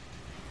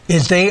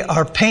 Is they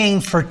are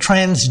paying for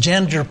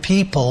transgender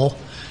people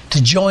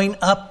to join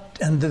up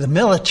into the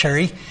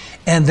military,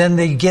 and then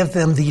they give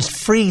them these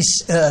free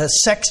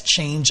sex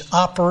change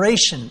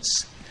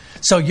operations.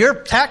 So your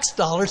tax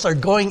dollars are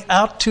going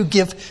out to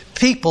give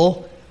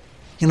people,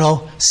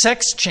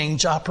 sex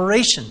change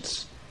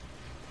operations.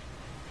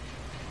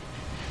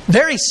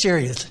 Very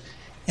serious.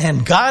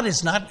 And God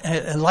is not,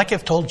 like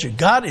I've told you,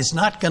 God is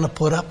not going to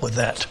put up with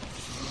that.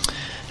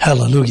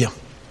 Hallelujah.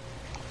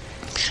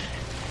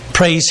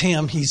 Praise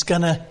Him. He's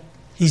gonna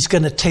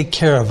take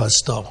care of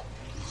us, though.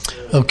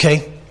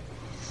 Okay?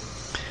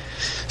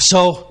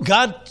 So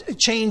God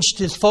changed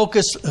his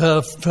focus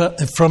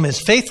from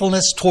his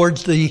faithfulness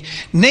towards the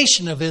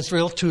nation of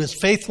Israel to his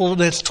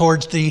faithfulness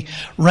towards the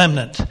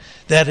remnant.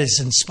 That is,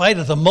 in spite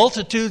of the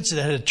multitudes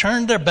that had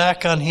turned their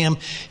back on him,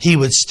 he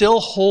would still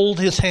hold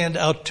his hand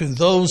out to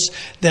those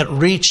that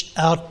reached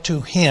out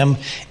to him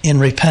in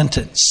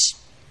repentance.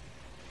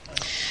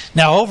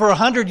 Now, over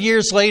 100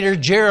 years later,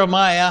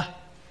 Jeremiah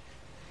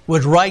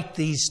would write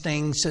these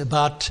things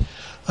about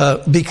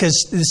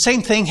because the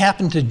same thing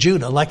happened to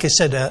Judah. Like I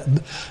said,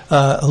 a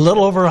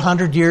little over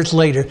 100 years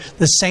later,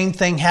 the same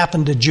thing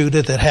happened to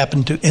Judah that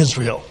happened to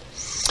Israel.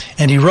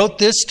 And he wrote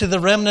this to the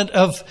remnant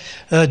of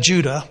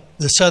Judah,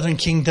 the southern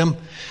kingdom.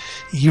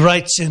 He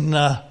writes in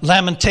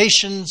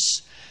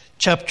Lamentations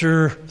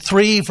chapter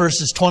 3,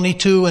 verses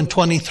 22 and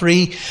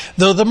 23,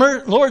 through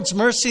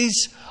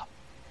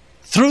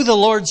the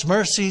Lord's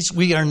mercies,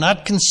 we are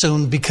not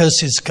consumed because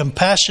his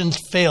compassions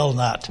fail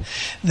not.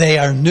 They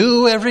are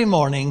new every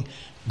morning.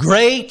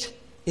 Great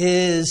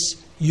is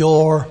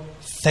your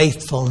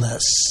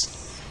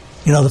faithfulness.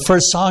 The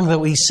first song that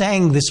we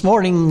sang this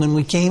morning when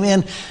we came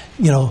in,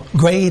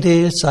 great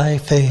is thy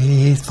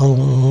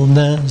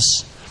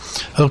faithfulness.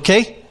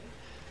 Okay?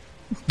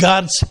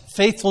 God's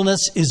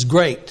faithfulness is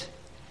great.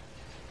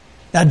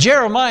 Now,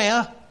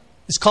 Jeremiah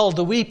is called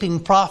the weeping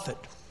prophet.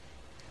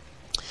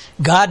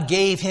 God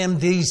gave him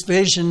these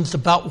visions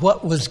about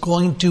what was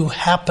going to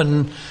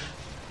happen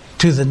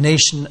to the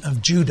nation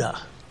of Judah.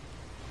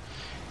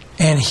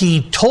 And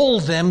he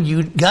told them,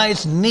 you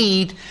guys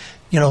need,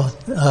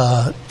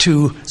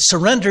 to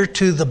surrender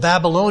to the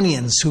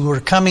Babylonians who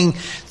were coming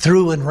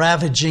through and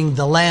ravaging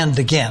the land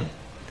again.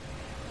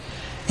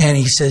 And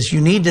he says,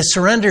 you need to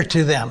surrender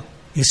to them.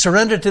 You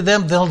surrender to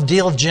them, they'll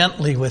deal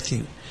gently with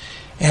you.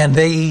 And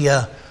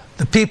the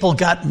people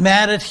got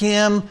mad at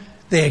him.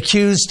 They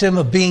accused him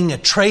of being a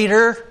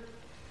traitor.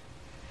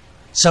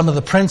 Some of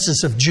the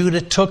princes of Judah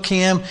took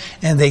him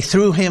and they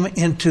threw him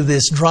into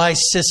this dry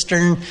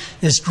cistern,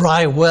 this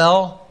dry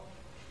well.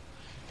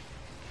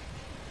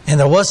 And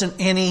there wasn't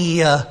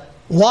any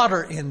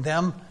water in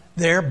them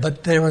there,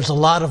 but there was a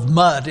lot of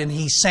mud, and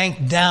he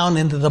sank down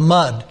into the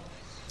mud.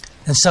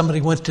 And somebody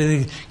went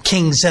to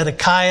King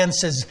Zedekiah and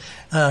says,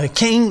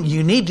 King,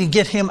 you need to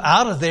get him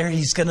out of there.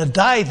 He's going to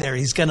die there.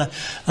 He's going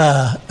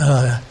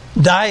to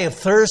die of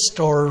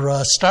thirst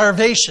or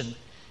starvation.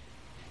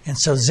 And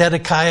so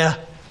Zedekiah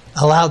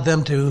allowed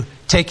them to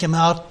take him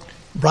out,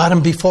 brought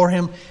him before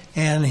him,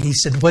 And he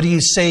said, what do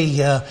you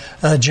say,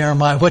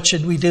 Jeremiah? What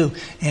should we do?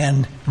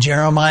 And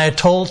Jeremiah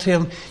told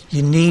him,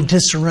 you need to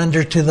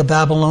surrender to the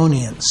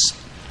Babylonians.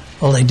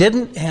 Well, they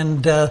didn't,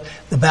 and the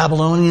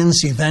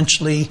Babylonians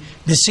eventually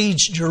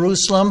besieged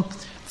Jerusalem,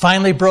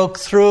 finally broke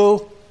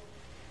through,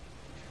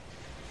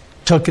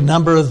 took a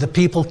number of the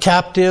people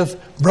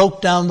captive,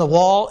 broke down the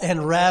wall,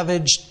 and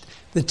ravaged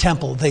the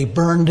temple. They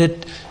burned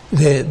it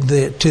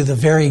to the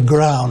very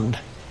ground.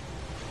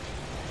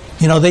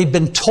 You know, they'd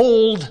been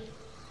told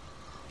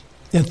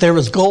that there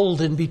was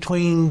gold in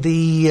between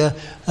the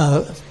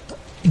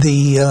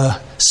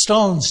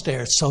stones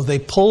there. So they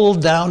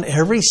pulled down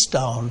every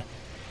stone,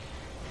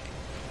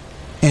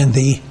 and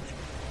the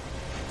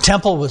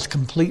temple was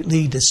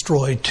completely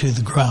destroyed to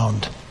the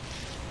ground.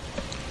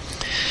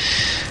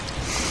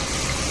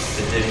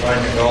 Did they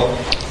find the gold?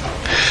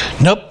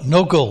 Nope,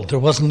 no gold. There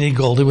wasn't any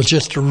gold. It was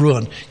just a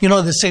ruin. You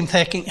know, the same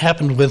thing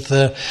happened with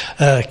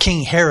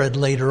King Herod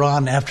later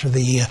on after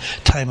the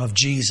time of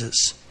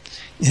Jesus.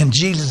 And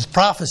Jesus'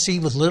 prophecy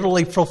was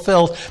literally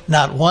fulfilled.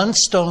 Not one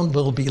stone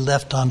will be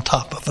left on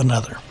top of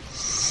another.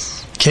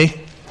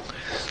 Okay?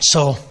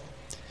 So,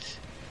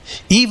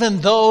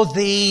 even though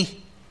the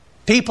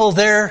people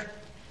there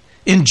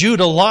in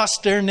Judah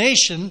lost their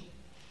nation,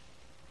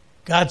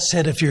 God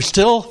said, if you're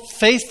still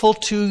faithful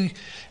to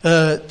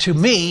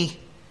me,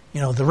 you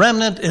know, the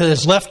remnant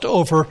is left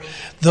over.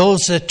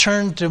 Those that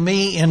turn to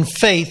me in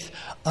faith,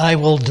 I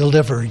will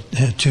deliver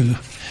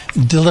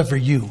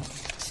you.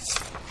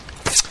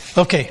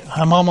 Okay,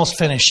 I'm almost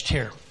finished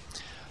here.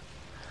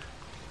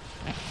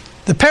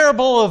 The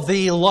parable of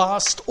the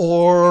lost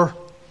or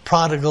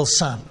prodigal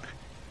son.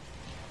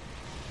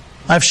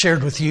 I've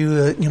shared with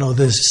you,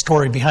 the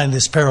story behind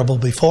this parable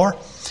before.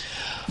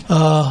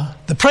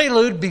 The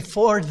prelude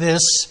before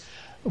this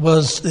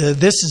was,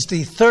 this is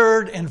the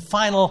third and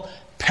final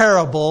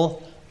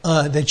parable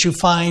that you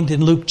find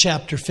in Luke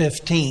chapter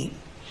 15.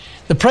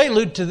 The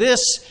prelude to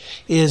this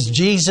is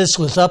Jesus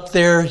was up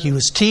there, he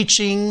was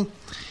teaching,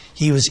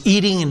 he was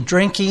eating and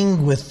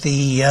drinking with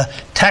the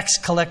tax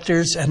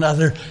collectors and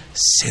other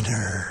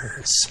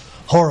sinners,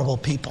 horrible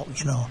people,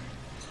 you know.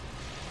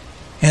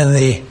 And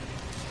the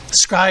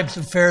scribes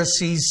and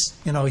Pharisees,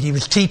 you know, he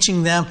was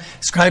teaching them.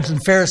 Scribes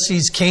and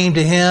Pharisees came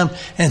to him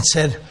and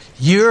said,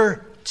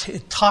 you're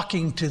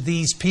talking to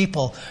these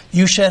people.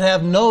 You should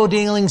have no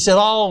dealings at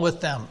all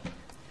with them.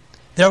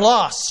 They're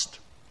lost,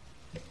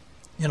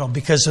 you know,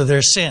 because of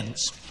their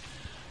sins.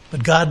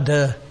 But God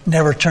God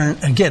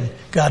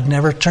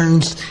never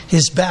turns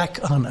his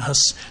back on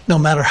us, no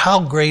matter how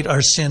great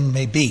our sin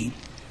may be.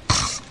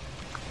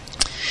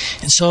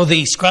 And so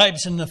the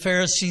scribes and the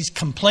Pharisees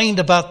complained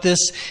about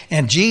this,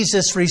 and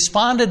Jesus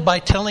responded by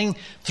telling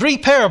three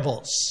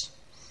parables.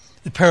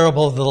 The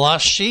parable of the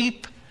lost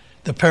sheep,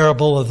 the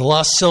parable of the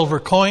lost silver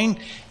coin,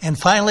 and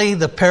finally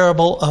the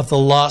parable of the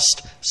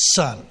lost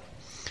son.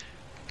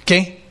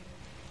 Okay?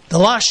 The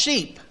lost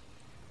sheep.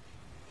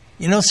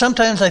 You know,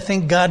 sometimes I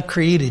think God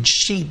created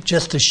sheep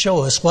just to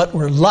show us what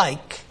we're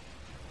like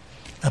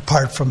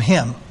apart from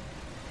him.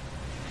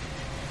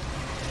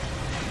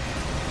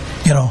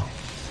 You know,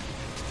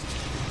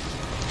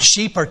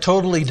 sheep are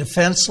totally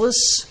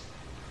defenseless.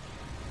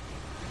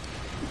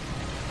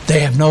 They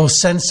have no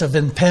sense of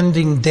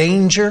impending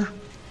danger.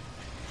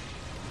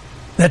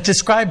 That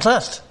describes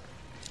us.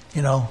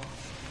 You know,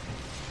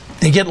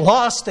 they get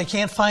lost, they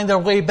can't find their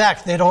way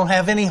back. They don't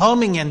have any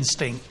homing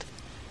instinct.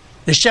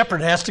 The shepherd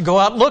has to go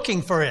out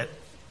looking for it.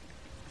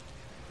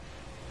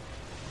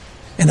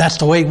 And that's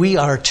the way we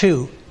are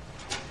too,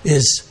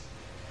 is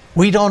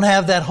we don't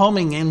have that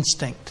homing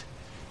instinct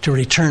to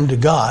return to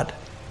God.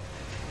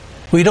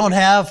 We don't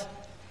have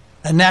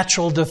a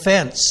natural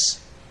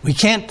defense. We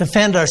can't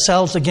defend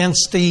ourselves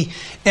against the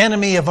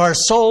enemy of our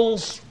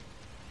souls.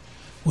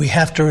 We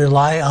have to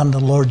rely on the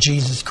Lord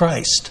Jesus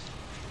Christ.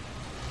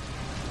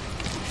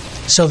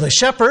 So the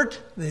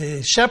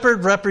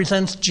shepherd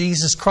represents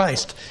Jesus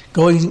Christ,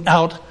 going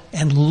out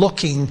and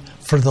looking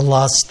for the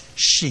lost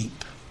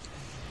sheep.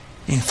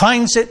 He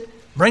finds it,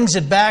 brings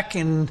it back,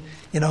 and,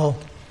 you know,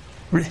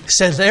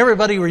 says,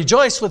 everybody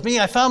rejoice with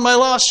me, I found my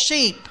lost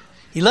sheep.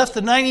 He left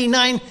the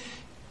 99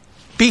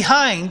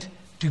 behind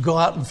to go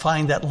out and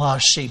find that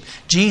lost sheep.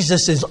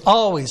 Jesus is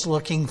always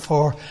looking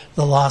for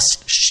the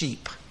lost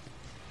sheep.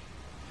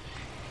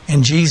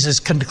 And Jesus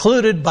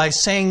concluded by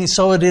saying,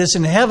 so it is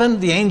in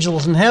heaven, the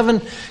angels in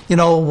heaven, you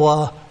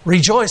know,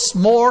 rejoice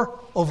more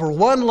over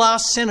one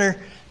lost sinner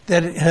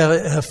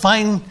that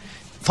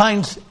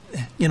finds,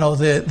 you know,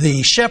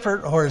 the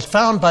shepherd, or is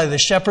found by the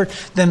shepherd,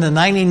 than the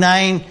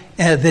 99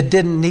 that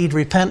didn't need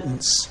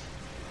repentance.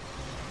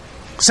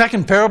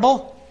 Second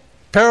parable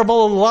of the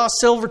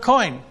lost silver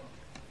coin.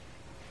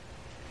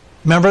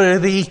 Remember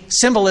the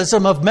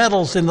symbolism of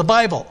metals in the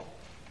Bible.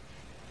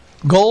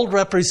 Gold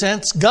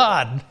represents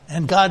God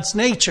and God's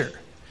nature.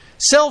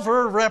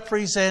 Silver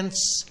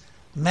represents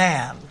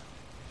man.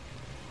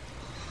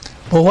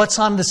 Well, what's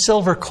on the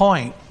silver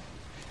coin?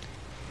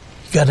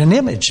 You got an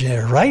image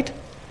there, right?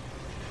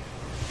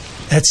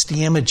 That's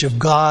the image of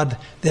God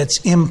that's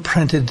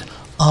imprinted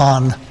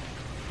on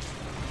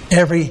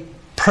every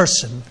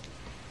person,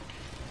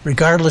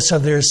 regardless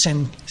of their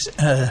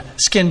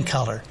skin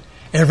color.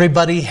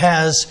 Everybody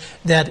has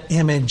that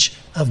image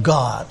of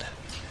God.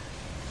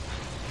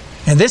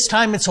 And this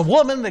time it's a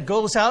woman that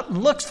goes out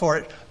and looks for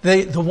it.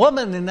 The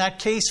woman in that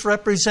case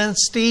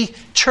represents the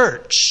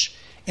church.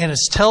 And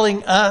it's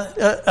telling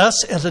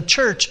us as a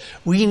church,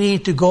 we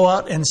need to go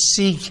out and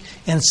seek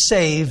and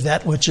save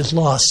that which is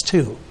lost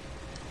too.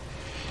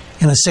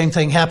 And the same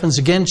thing happens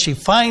again. She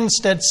finds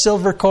that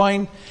silver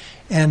coin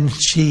and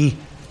she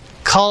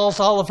calls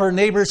all of her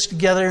neighbors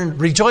together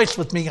and rejoice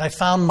with me, I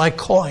found my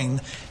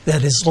coin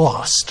that is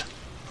lost.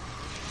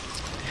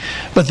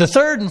 But the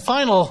third and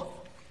final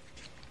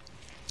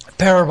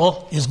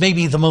parable is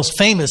maybe the most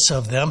famous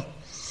of them.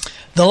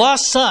 The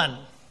lost son.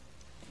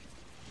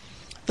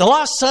 The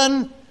lost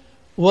son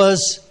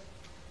was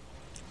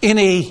in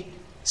a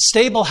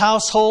stable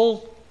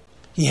household.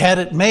 He had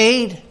it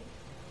made,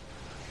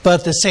 but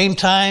at the same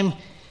time,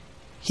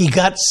 he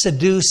got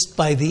seduced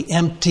by the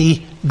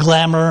empty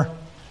glamour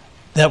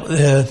that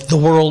the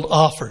world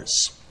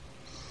offers.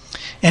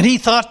 And he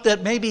thought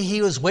that maybe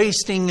he was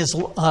wasting his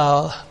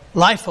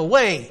life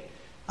away.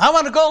 I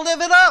want to go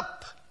live it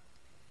up.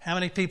 How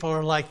many people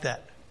are like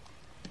that?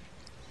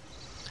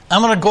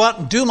 I'm going to go out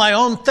and do my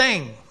own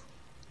thing.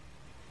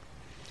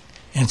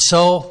 And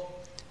so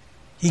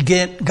he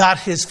got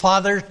his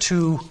father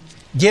to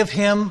give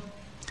him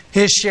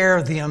his share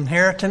of the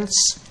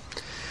inheritance.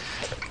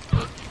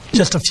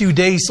 Just a few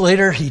days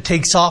later, he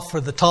takes off for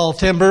the tall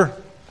timber,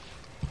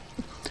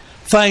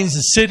 finds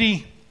the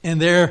city, and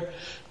there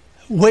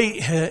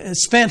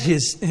spent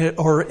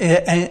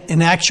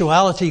in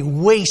actuality,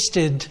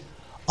 wasted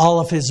all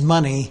of his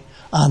money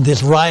on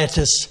this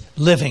riotous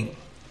living.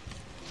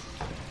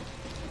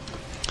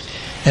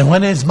 And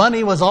when his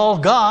money was all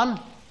gone,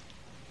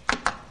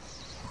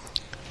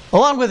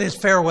 along with his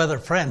fair weather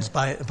friends,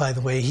 by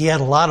the way, he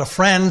had a lot of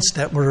friends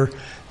that were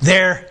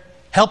there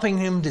helping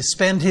him to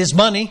spend his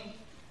money.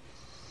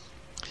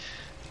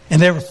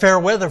 And they were fair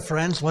weather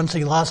friends. Once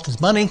he lost his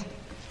money,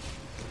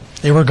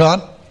 they were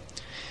gone.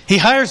 He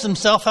hires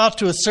himself out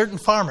to a certain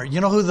farmer.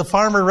 You know who the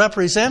farmer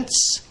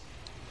represents?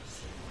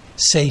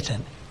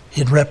 Satan.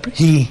 He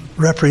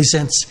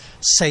represents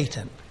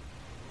Satan.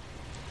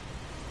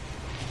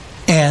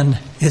 And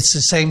it's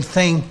the same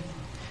thing,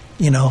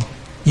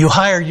 you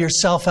hire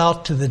yourself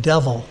out to the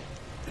devil.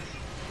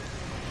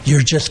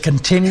 You're just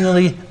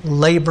continually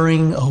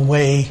laboring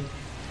away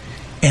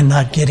and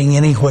not getting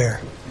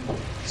anywhere.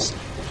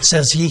 It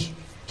says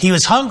he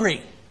was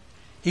hungry.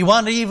 He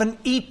wanted to even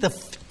eat the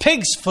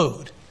pig's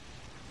food,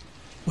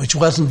 which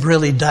wasn't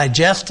really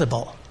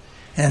digestible.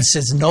 And it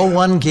says no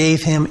one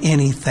gave him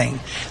anything.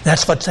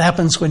 That's what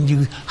happens when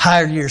you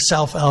hire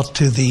yourself out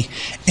to the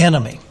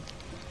enemy.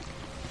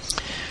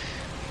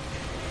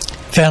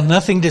 Found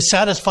nothing to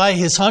satisfy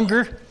his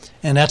hunger,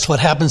 and that's what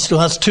happens to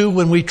us too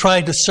when we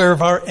try to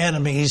serve our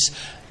enemies.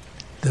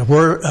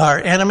 Our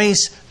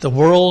enemies, the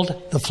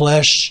world, the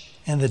flesh,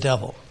 and the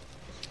devil.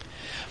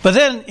 But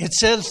then it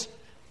says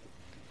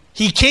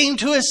he came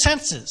to his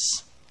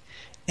senses.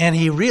 And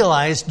he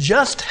realized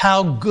just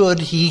how good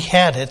he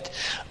had it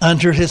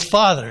under his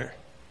father,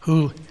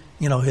 who,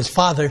 his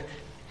father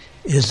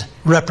is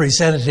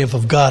representative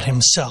of God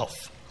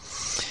himself.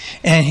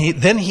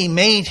 And then he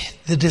made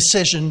the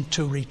decision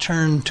to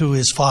return to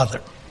his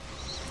father.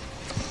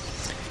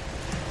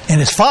 And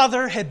his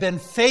father had been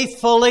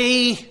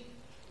faithfully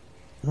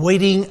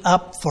waiting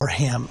up for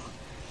him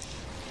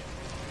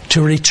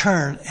to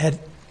return.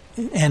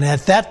 And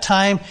at that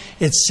time,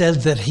 it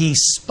said that he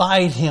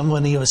spied him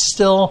when he was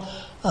still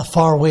a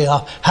far way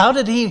off. How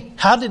did he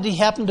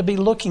happen to be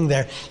looking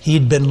there?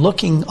 He'd been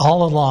looking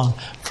all along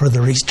for the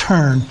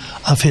return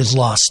of his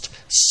lost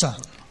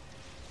son.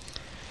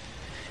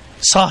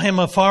 Saw him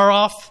afar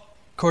off,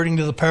 according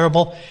to the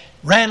parable,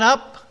 ran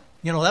up.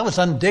 That was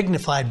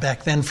undignified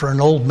back then for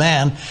an old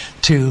man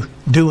to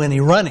do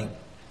any running.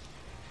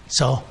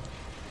 So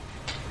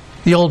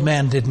the old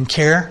man didn't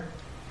care.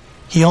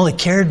 He only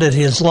cared that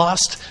his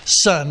lost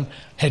son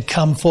had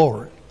come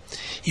forward.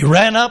 He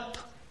ran up,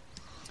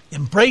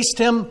 embraced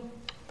him,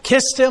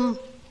 kissed him,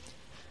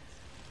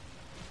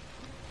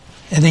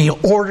 and he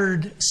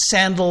ordered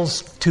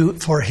sandals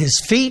for his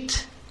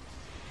feet.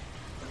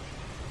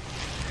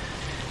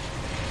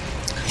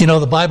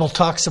 The Bible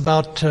talks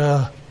about,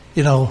 in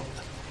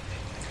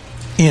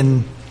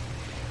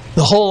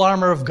the whole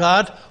armor of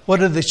God, what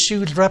do the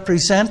shoes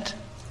represent?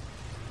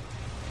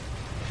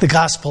 The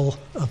gospel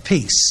of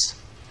peace.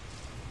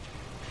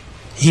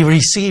 He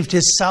received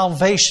his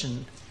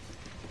salvation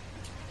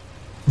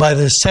by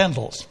the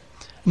sandals.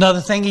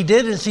 Another thing he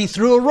did is he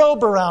threw a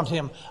robe around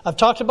him. I've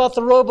talked about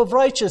the robe of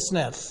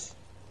righteousness.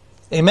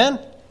 Amen?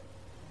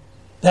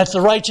 That's the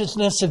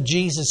righteousness of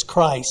Jesus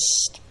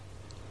Christ.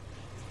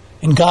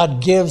 And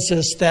God gives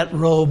us that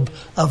robe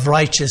of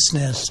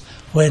righteousness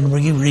when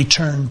we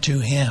return to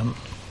Him.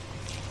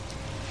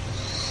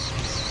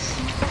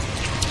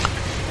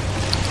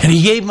 And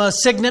He gave him a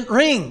signet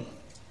ring.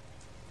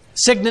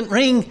 Signet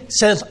ring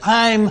says,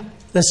 I'm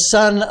the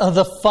Son of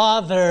the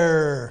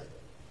Father.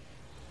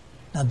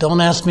 Now don't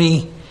ask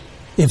me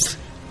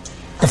if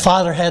the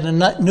Father had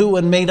a new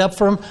one made up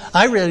for him.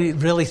 I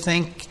really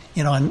think,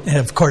 and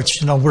of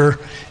course, we're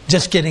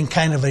just getting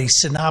kind of a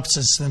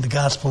synopsis in the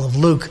Gospel of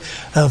Luke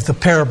of the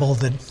parable,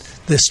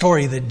 the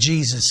story that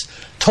Jesus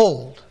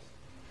told.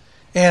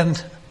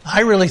 And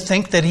I really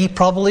think that he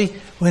probably,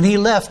 when he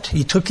left,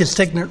 he took his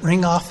signet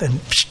ring off and,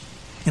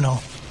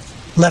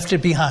 left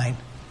it behind.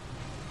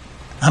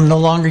 I'm no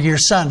longer your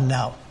son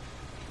now.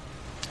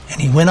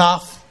 And he went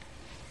off,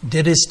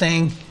 did his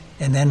thing,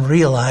 and then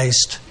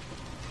realized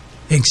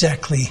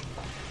exactly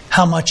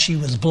how much he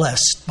was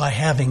blessed by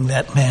having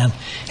that man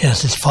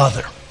as his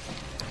father.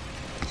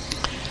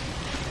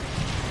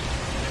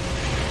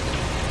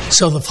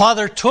 So the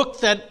father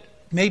took that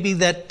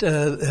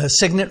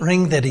signet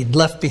ring that he'd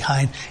left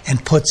behind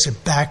and puts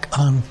it back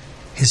on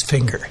his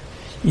finger.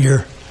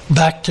 You're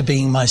back to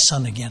being my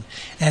son again.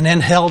 And then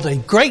held a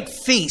great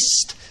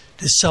feast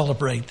to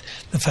celebrate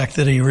the fact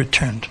that he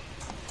returned.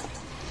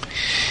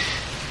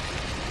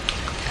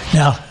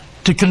 Now,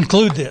 to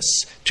conclude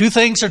this, two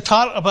things are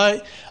taught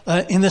about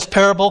in this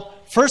parable.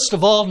 First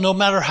of all, no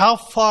matter how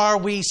far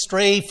we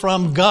stray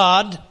from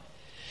God,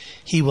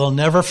 He will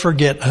never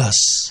forget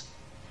us.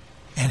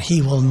 And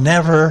He will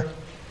never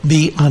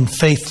be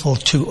unfaithful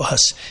to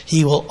us.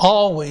 He will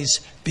always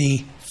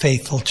be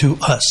faithful to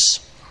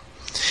us.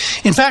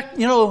 In fact,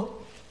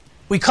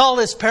 we call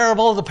this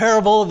parable the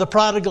parable of the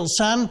prodigal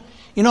son.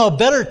 A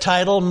better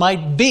title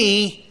might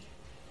be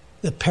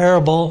the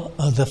parable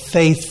of the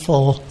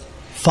faithful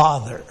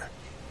father.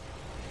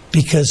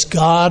 Because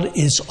God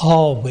is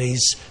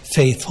always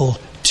faithful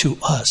to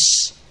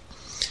us.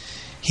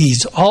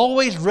 He's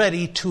always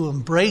ready to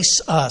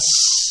embrace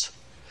us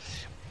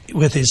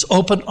with His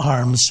open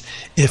arms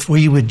if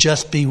we would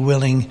just be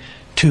willing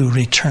to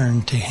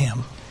return to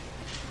Him.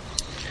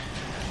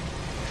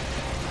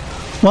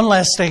 One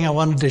last thing I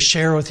wanted to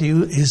share with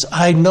you is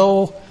I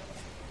know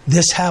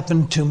this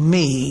happened to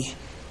me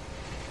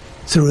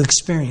through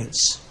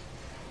experience.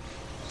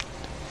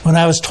 When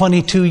I was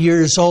 22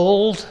 years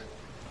old,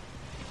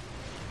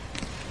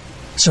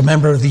 as a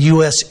member of the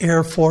U.S.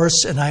 Air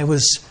Force, and I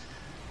was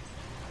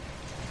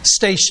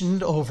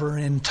stationed over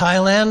in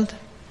Thailand.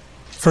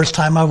 First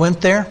time I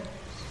went there.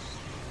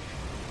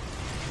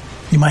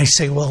 You might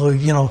say, well,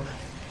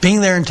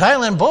 being there in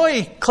Thailand,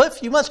 boy,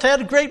 Cliff, you must have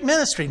had a great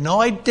ministry. No,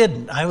 I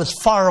didn't. I was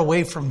far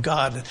away from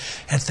God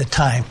at the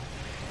time.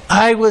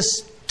 I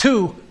was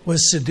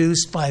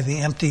seduced by the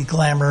empty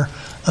glamour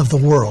of the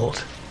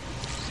world.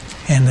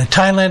 And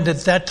Thailand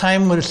at that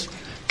time was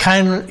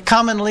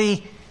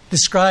commonly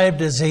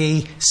described as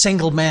a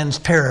single man's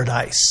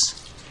paradise.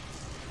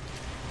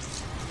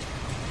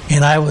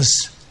 And I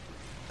was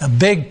a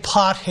big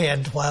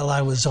pothead while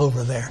I was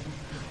over there.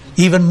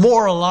 Even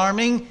more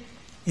alarming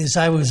is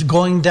I was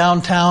going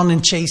downtown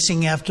and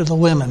chasing after the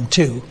women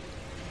too.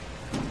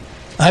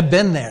 I've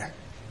been there.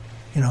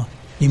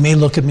 You may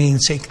look at me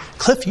and say,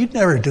 Cliff, you'd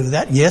never do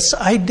that. Yes,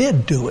 I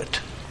did do it.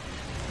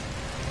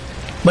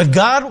 But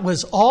God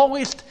was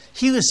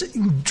He was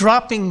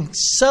dropping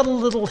subtle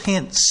little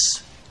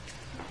hints.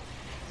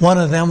 One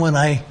of them, when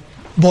I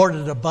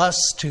boarded a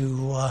bus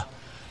to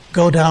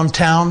go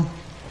downtown,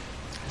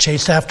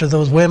 chased after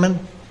those women.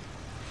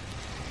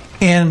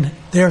 And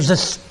there's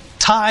this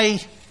Thai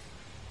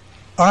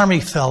army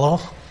fellow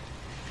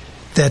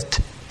that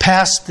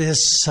passed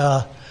this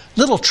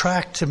little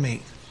tract to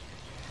me.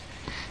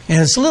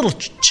 And it's a little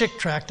chick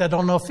tract. I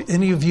don't know if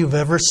any of you have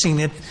ever seen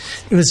it.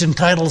 It was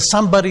entitled,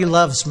 Somebody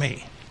Loves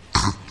Me.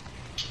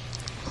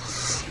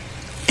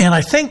 And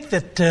I think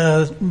that,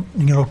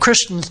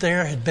 Christians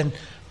there had been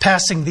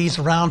passing these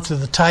around to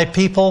the Thai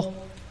people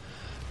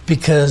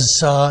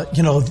because,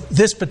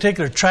 this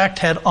particular tract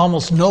had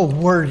almost no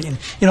word in.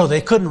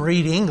 They couldn't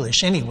read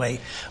English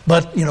anyway,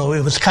 but,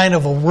 it was kind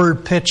of a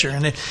word picture.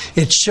 And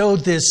it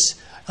showed this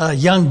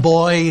young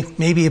boy,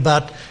 maybe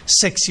about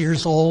 6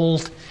 years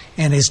old,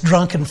 and his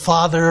drunken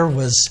father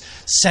was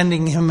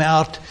sending him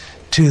out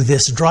to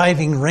this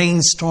driving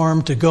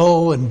rainstorm to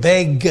go and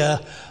beg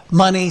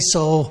money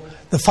so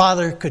the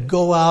father could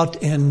go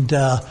out and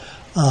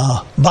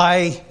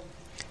buy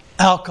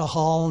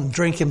alcohol and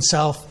drink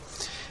himself.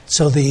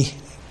 So the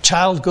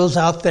child goes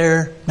out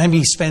there, maybe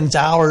he spends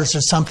hours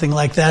or something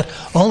like that,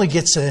 only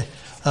gets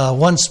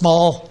one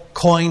small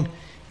coin,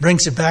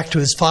 brings it back to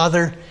his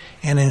father,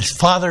 and his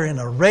father in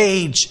a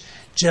rage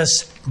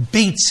just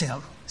beats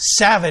him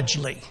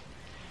savagely.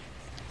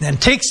 Then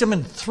takes him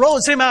and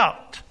throws him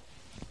out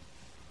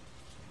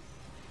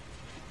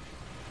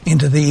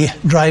into the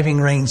driving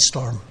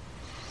rainstorm.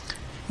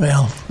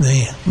 Well,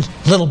 the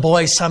little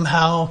boy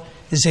somehow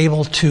is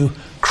able to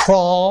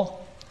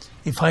crawl.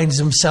 He finds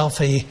himself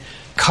a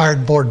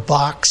cardboard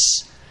box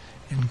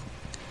and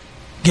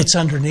gets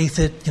underneath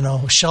it,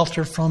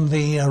 shelter from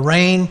the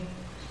rain.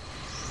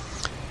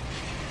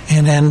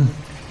 And then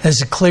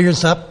as it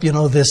clears up,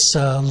 this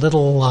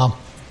little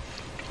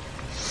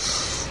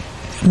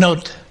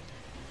note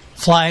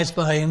flies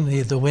by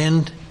in the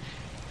wind,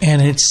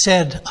 and it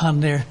said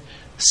on there,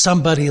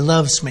 Somebody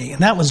Loves Me.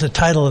 And that was the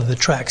title of the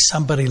track,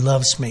 Somebody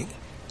Loves Me.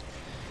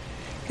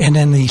 And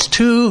then these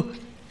two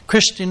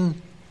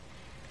Christian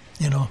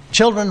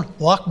children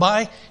walk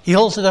by, he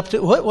holds it up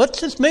to,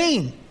 what's this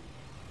mean?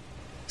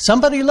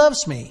 Somebody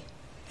loves me.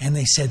 And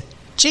they said,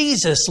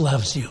 Jesus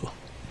loves you.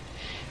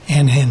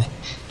 And then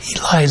he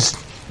lies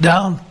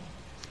down,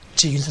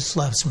 Jesus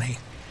loves me.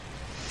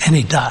 And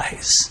he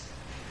dies.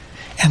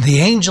 And the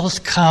angels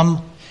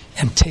come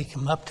and take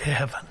him up to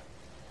heaven.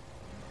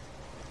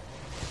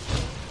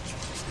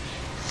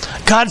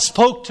 God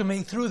spoke to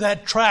me through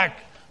that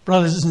track,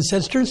 brothers and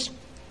sisters.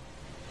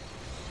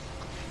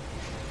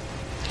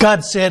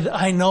 God said,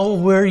 I know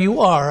where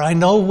you are. I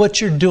know what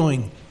you're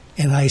doing.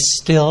 And I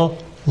still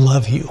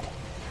love you.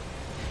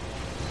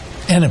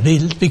 And it'd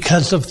be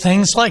because of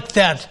things like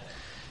that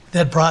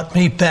brought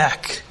me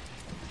back.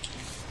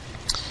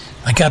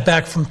 I got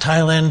back from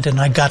Thailand and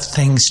I got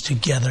things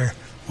together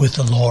with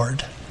the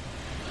Lord.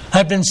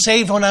 I'd been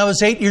saved when I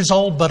was 8 years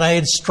old, but I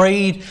had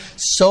strayed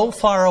so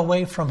far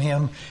away from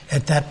Him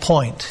at that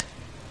point.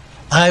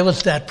 I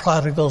was that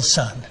prodigal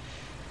son.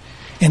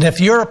 And if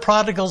you're a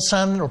prodigal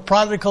son or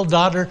prodigal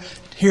daughter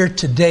here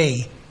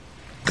today,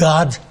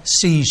 God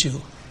sees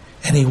you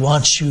and He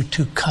wants you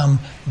to come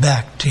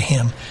back to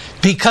Him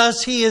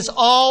because He is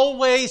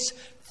always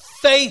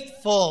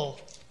faithful.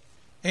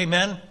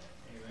 Amen?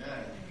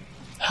 Amen.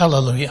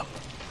 Hallelujah.